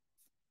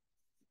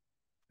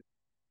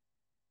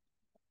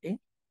 Okay,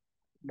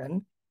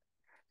 done.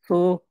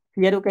 So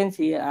here you can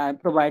see I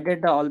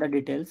provided all the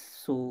details.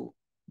 So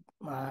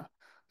uh,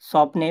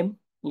 shop name,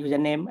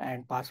 username,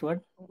 and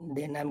password.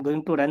 Then I'm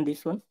going to run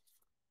this one.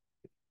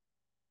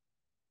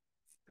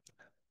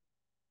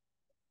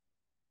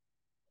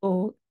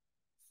 So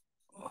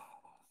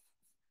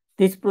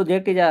this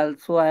project is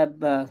also I have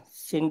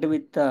synced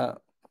with uh,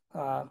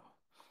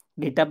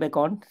 GitHub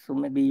account. So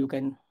maybe you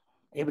can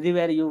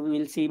everywhere you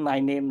will see my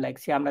name like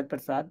Shyamraj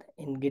Prasad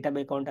in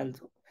GitHub account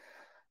also.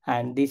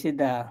 And this is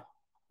the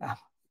uh,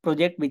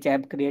 project which I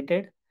have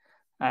created.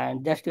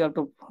 And just you have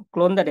to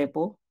clone the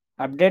repo,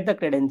 update the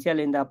credential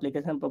in the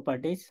application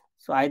properties.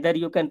 So either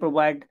you can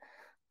provide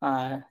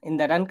in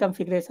the run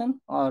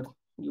configuration, or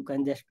you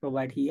can just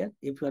provide here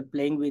if you are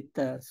playing with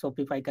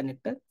Shopify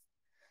connector,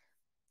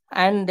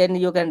 and then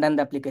you can run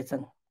the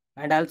application.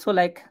 And also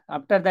like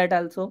after that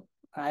also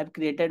I have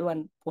created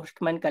one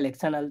postman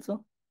collection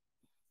also,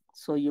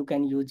 so you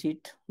can use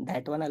it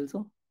that one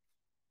also.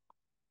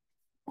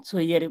 So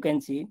here you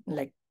can see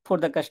like for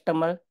the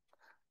customer,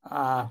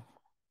 uh,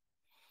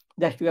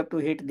 just you have to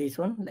hit this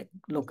one like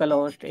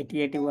localhost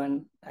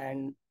 8081,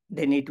 and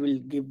then it will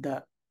give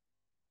the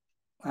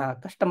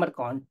customer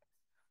count.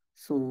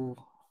 So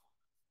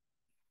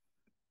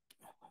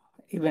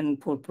even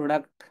for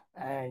product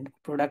and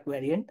product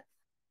variant,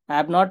 I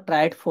have not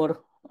tried for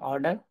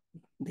order,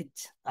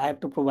 which I have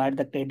to provide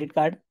the credit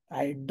card.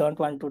 I don't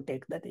want to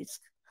take the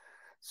risk.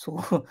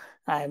 So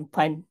I am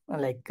fine.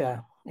 Like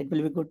it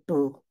will be good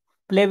to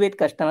play with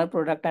customer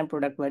product and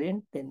product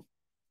variant. Then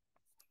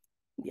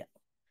yeah.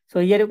 So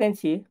here you can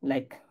see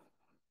like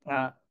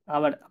our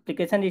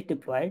application is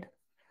deployed.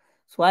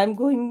 So I'm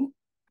going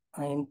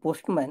in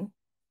Postman.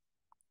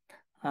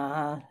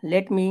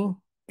 Let me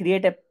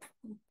create a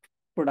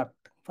product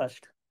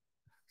first.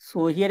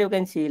 So here you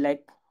can see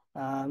like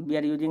we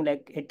are using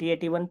like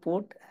 8081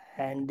 port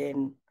and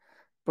then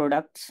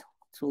products.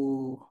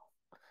 So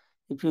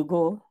if you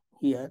go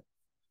here,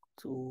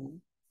 so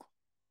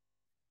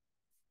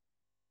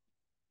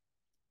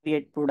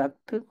create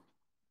product.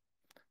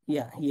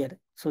 Yeah, here.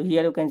 So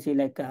here you can see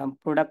like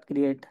product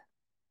create,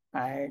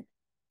 and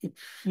if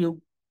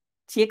you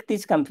check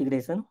this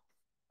configuration,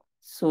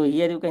 so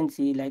here you can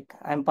see like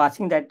I'm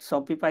passing that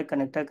Shopify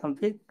connector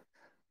config,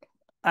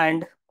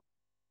 and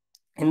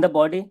in the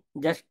body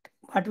just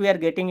what we are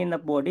getting in the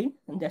body,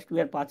 and just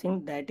we are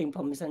passing that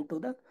information to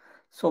the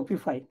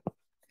Shopify.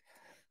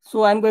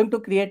 So I'm going to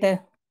create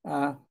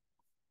a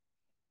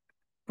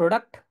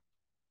product,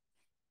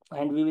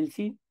 and we will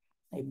see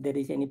if there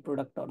is any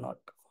product or not.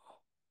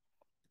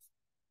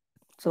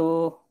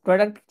 So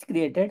product is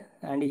created,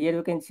 and here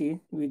you can see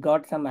we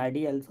got some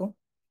ID also.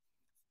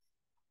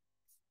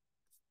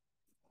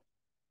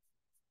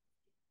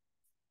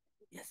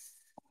 Yes.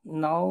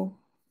 Now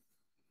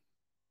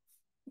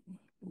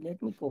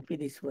let me copy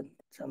this one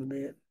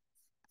somewhere.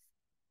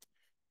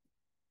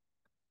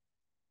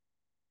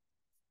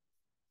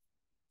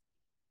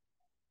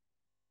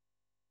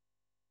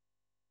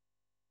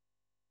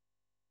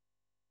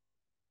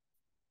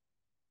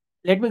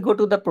 Let me go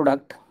to the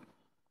product.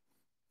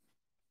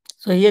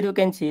 So here you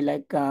can see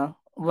like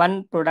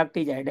one product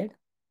is added,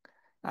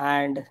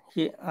 and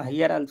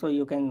here also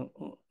you can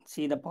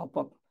see the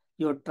pop-up.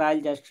 Your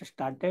trial just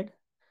started,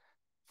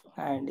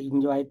 and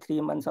enjoy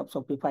 3 months of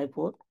Shopify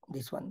for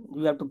this one.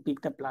 You have to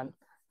pick the plan.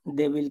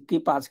 They will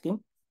keep asking.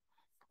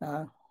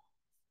 Uh,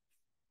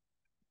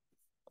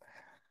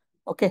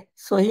 okay,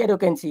 so here you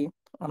can see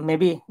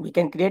maybe we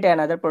can create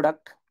another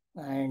product,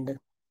 and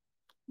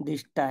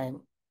this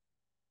time,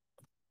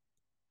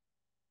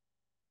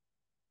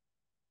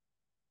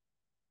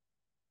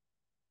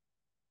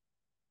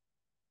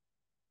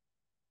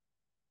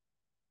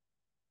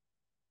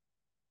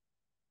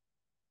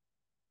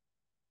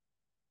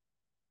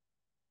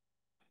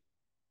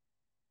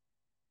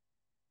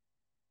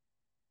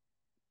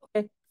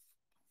 okay.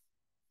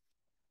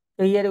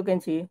 So here you can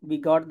see we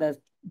got the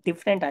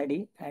different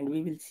ID, and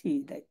we will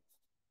see that.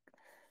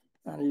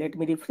 Let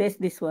me refresh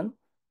this one.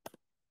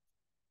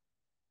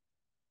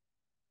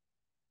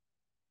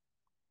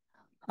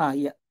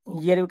 Yeah,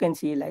 here you can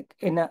see like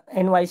in a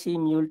NYC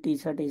Mule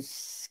T-shirt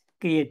is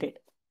created,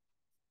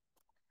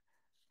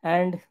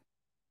 and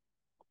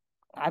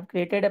I've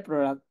created a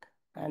product,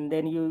 and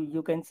then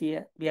you can see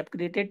we have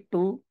created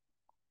two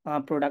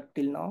product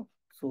till now.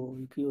 So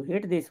if you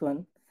hit this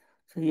one,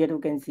 so here you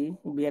can see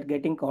we are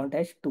getting count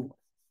as two.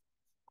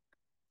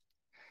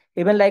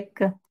 Even like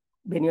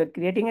when you're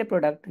creating a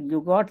product,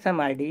 you got some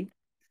ID,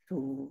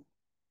 so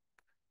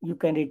you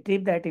can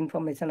retrieve that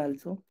information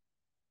also.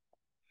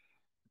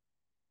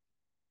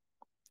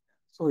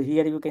 So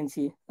here you can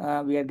see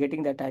we are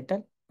getting the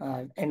title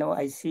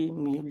NOIC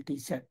Mule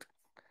T-shirt,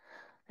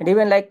 and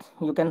even like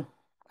you can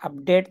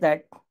update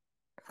that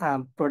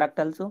product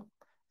also.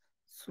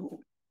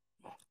 So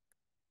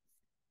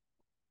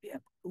we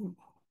have to,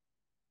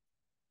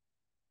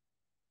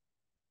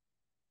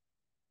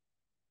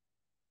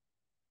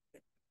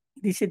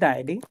 this is the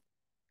ID,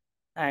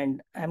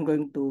 and I'm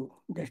going to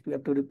just we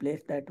have to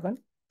replace that one,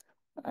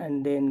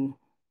 and then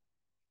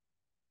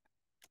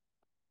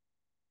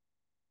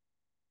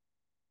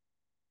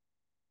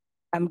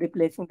I'm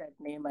replacing that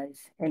name as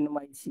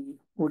NYC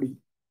hoodie.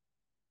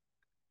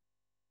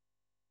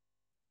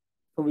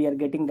 So we are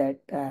getting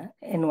that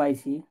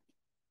NYC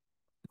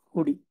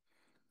hoodie,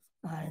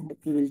 and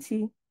we will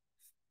see.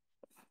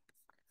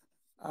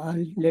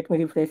 Let me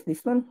refresh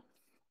this one.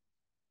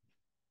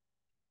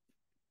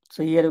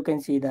 So here you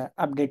can see the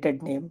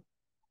updated name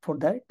for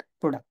that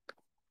product.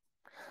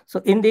 So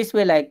in this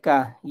way, like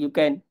you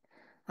can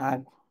uh,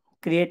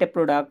 create a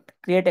product,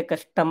 create a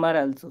customer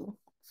also.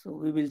 So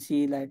we will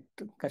see like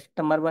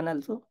customer one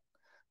also.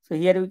 So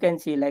here we can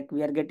see like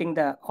we are getting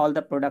the all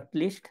the product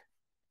list,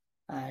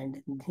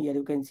 and here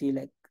you can see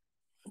like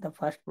the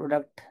first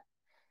product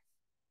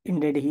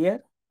ended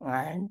here,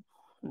 and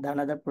the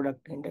another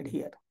product ended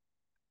here.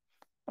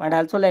 And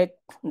also like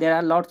there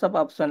are lots of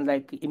options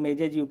like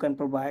images you can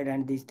provide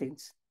and these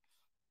things.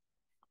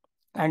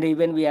 And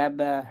even we have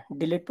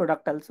delete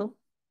product also.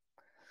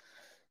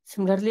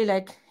 Similarly,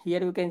 like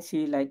here you can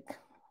see like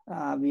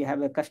we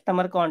have a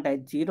customer count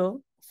at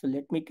 0. So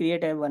let me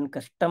create a one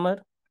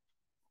customer.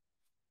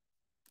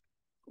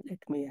 Let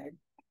me add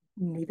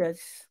Neeraj.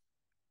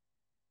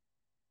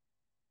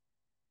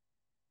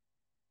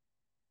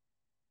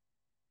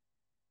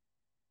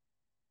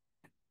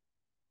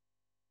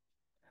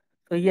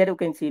 So here you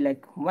can see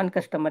like one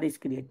customer is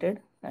created,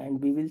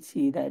 and we will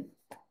see that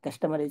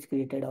customer is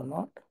created or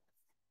not.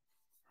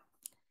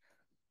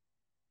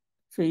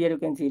 So here you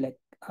can see like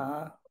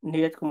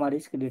Neeraj Kumar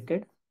is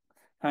created,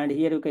 and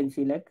here you can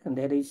see like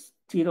there is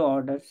 0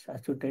 orders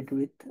associated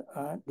with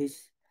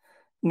this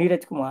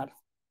Neeraj Kumar,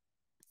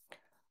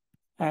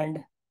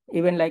 and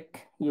even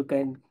like you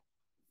can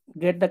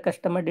get the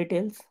customer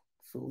details.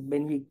 So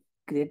when we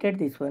created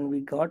this one,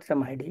 we got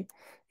some ID.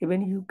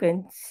 Even you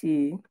can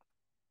see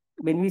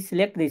when we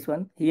select this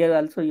one here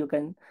also you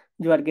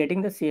are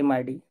getting the same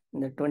ID,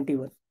 the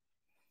 21,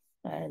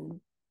 and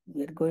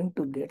we are going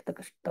to get the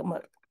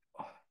customer.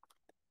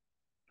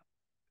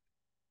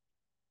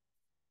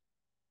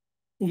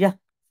 Yeah.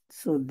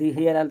 So the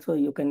here also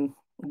you can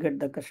get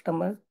the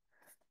customer,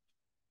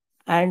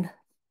 and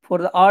for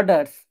the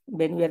orders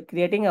when we are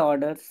creating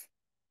orders,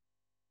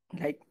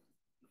 like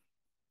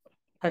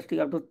first you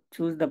have to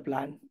choose the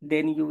plan,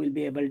 then you will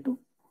be able to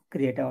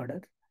create an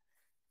order.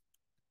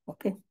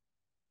 Okay.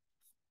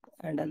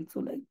 And also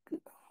like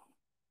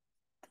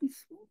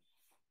this,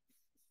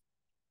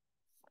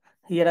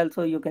 here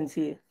also you can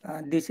see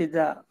this is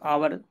the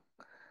our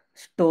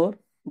store.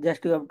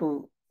 Just you have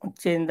to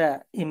change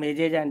the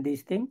images and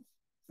this thing,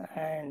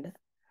 and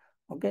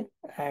okay.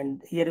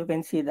 And here you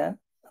can see the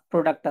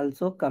product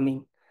also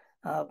coming,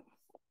 uh,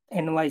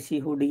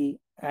 NYC hoodie,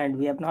 and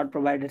we have not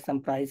provided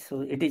some price,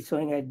 so it is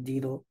showing at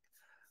 0.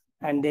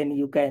 And then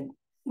you can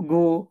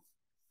go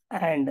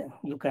and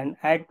you can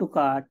add to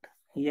cart.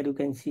 Here you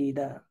can see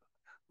the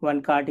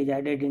one cart is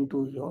added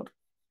into your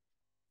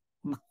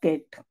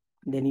bucket.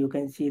 Then you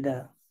can see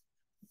the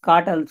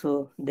cart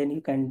also. Then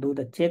you can do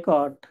the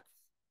checkout.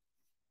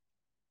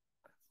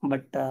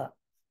 But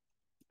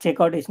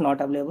checkout is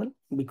not available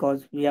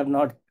because we have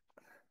not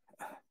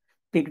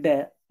picked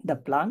the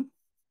plan.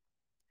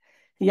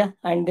 Yeah,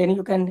 and then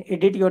you can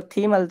edit your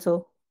theme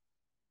also.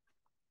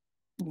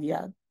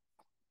 Yeah,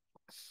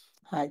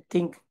 I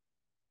think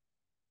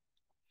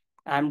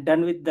I'm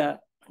done with the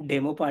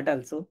demo part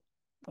also.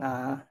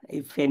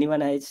 If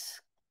anyone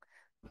has,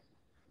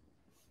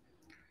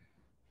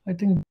 I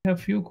think we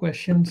have few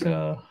questions.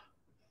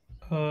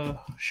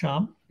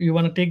 Sham, you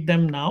want to take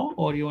them now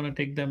or you want to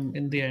take them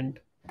in the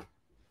end?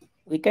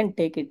 we can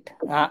take it.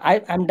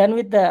 I'm done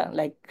with the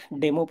like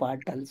demo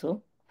part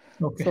also.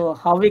 Okay. So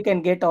how we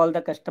can get all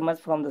the customers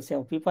from the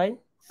Shopify?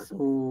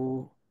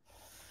 So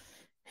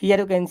here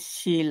you can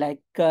see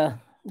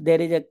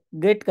there is a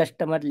get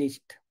customer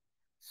list.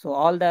 So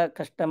all the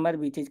customer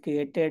which is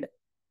created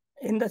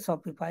in the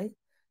Shopify,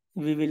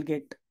 we will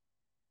get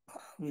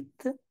with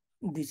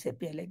this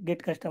API like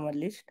get customer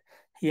list.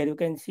 Here you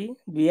can see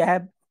we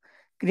have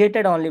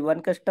created only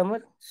one customer,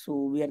 so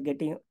we are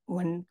getting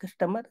one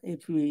customer.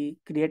 If we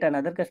create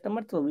another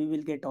customer, so we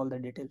will get all the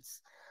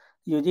details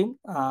using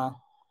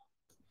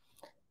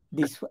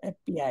this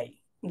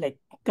API like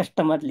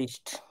customer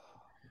list.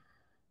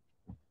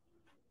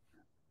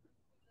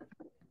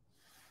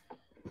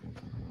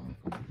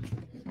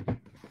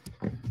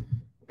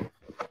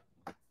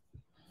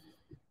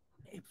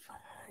 If,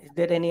 is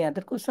there any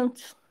other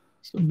questions?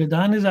 So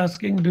Bidan is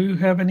asking, do you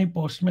have any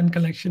Postman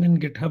collection in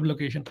GitHub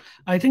location?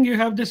 I think you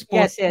have this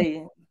post. Yes, yeah,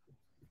 yeah.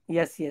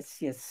 Yes, yes,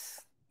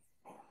 yes.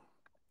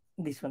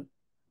 This one.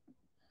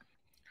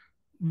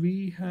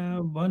 We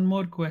have one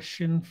more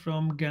question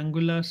from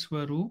Gangula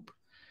Swaroop,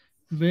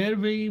 where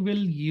we will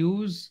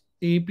use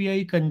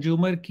API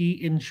consumer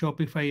key in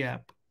Shopify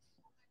app.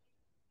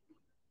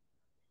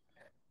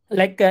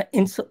 And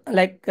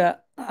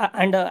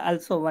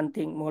also one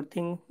thing, more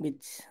thing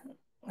which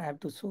I have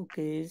to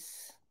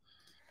showcase.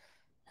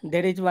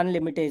 There is one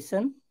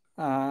limitation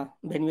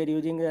when we are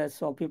using a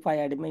Shopify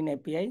admin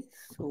API.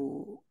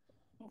 So,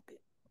 okay,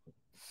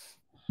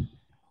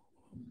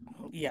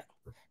 yeah,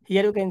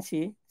 here you can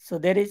see. So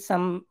there is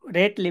some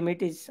rate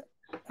limit is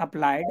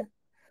applied.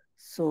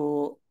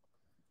 So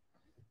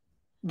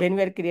when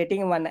we are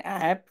creating one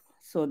app,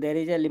 so there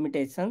is a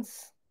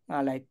limitations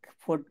like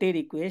 40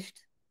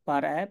 requests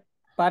per app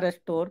per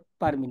store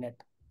per minute.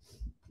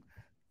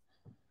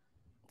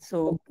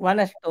 So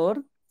one store.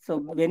 So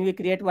when we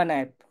create one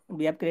app,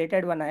 we have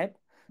created one app.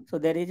 So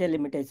there is a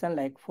limitation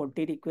like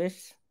 40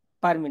 requests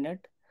per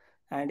minute.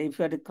 And if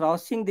you are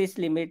crossing this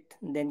limit,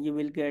 then you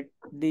will get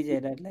this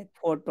error like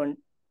 4 to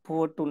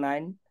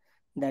 9.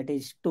 That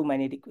is too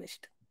many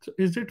requests. So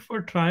is it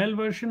for trial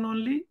version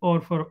only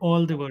or for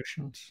all the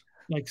versions?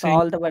 Like So saying,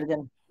 all the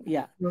version,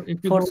 yeah.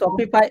 if you For go to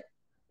Shopify,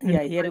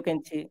 yeah, enterprise. here you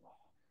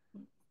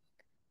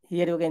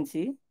can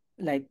see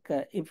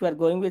if you are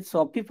going with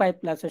Shopify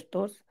plus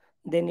stores,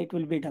 then it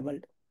will be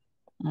doubled.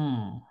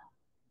 Hmm,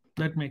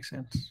 that makes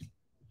sense.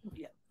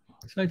 Yeah.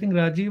 So I think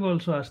Rajiv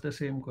also asked the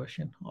same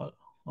question.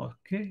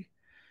 Okay.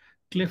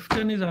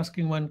 Clifton is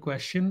asking one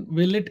question.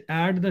 Will it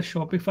add the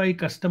Shopify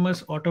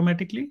customers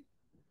automatically?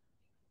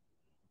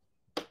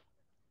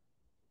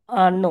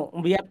 No,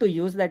 we have to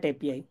use that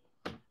API.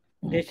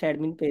 Hmm. Rest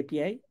admin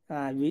API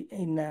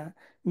in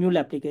Mule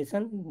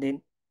application, then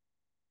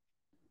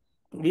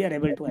we are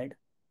able to add.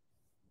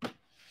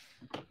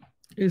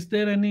 Is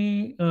there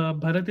any,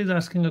 Bharat is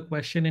asking a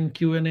question in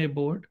Q&A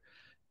board.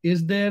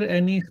 Is there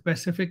any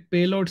specific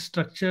payload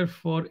structure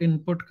for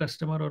input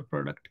customer or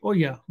product? Oh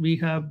yeah, we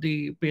have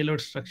the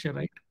payload structure,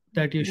 right?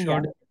 That you Yeah,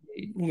 showed.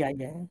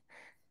 yeah.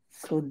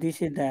 So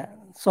this is the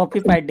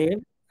Shopify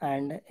dev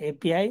and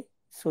API.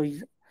 So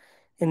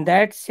in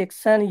that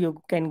section,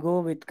 you can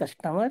go with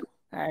customer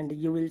and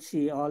you will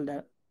see all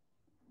the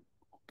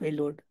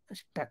payload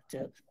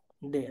structure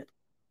there.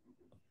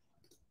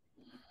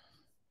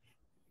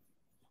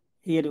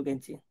 Here you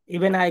can see.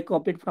 Even I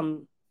copied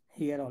from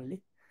here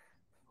only.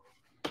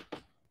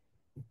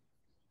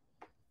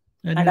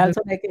 Any And other?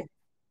 also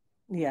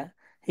yeah,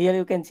 here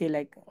you can see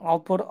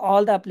for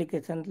all the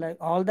applications, like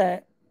all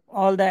the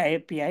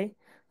API,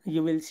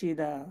 you will see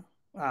the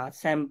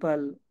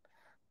sample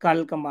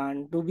curl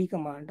command, Ruby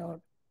command, or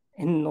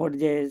in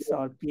Node.js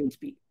or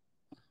PHP.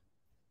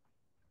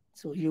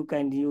 So you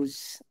can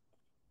use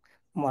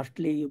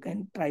mostly you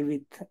can try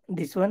with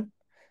this one.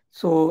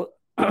 So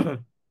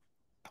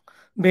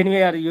when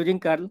we are using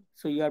curl,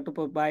 so you have to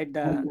provide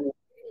the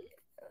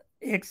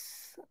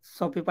X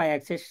Shopify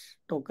access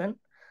token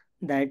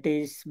that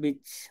is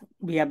which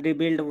we have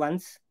rebuilt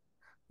once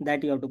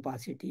that you have to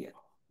pass it here.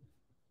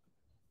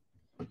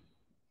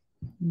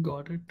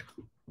 Got it.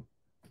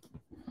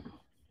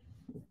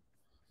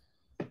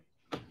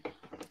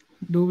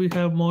 Do we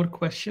have more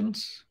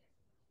questions?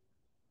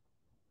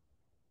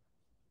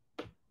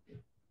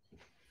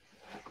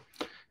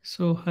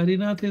 So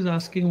Harinath is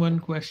asking one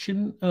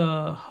question.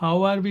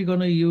 How are we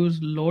going to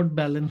use load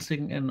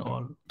balancing and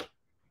all?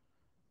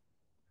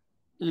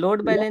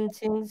 Load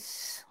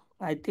balancings,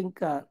 I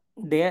think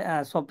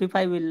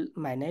Shopify will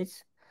manage,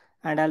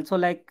 and also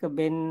like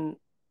when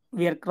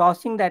we are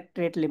crossing that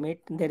rate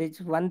limit, there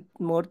is one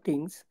more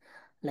things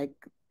like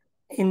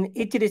In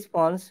each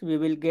response, we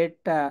will get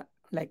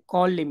like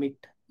call limit.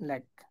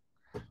 Like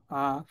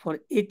for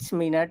each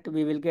minute,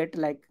 we will get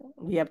like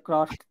we have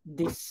crossed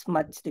this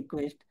much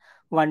request,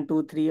 1,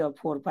 2, 3, or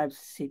 4, 5,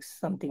 6,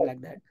 something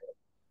like that.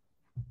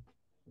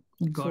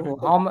 Got it.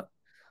 So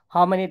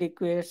how many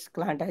requests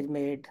client has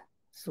made?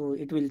 So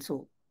it will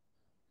show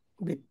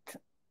with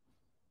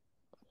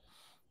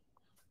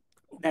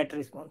that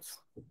response.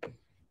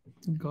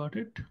 Got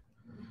it.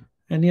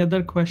 Any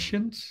other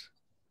questions?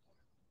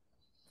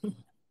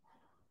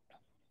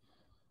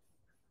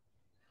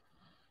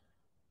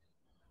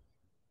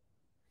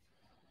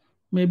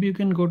 Maybe you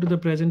can go to the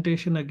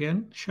presentation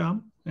again,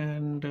 Sham.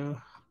 And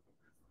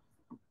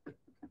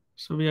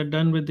so we are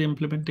done with the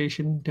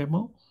implementation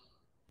demo.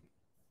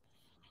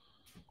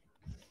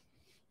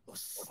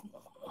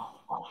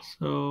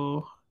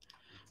 So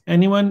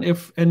anyone,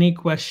 if any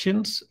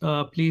questions,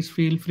 please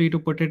feel free to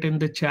put it in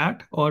the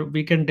chat, or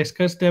we can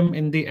discuss them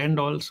in the end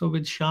also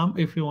with Sham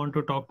if you want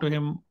to talk to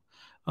him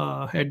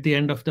at the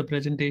end of the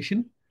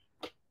presentation.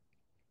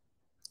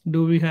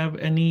 Do we have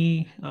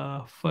any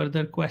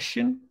further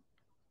question?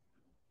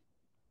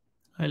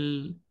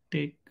 I'll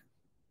take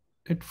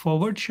it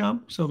forward,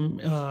 Sham.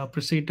 So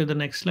proceed to the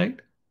next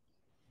slide.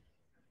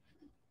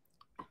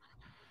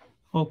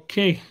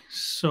 Okay,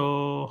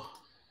 so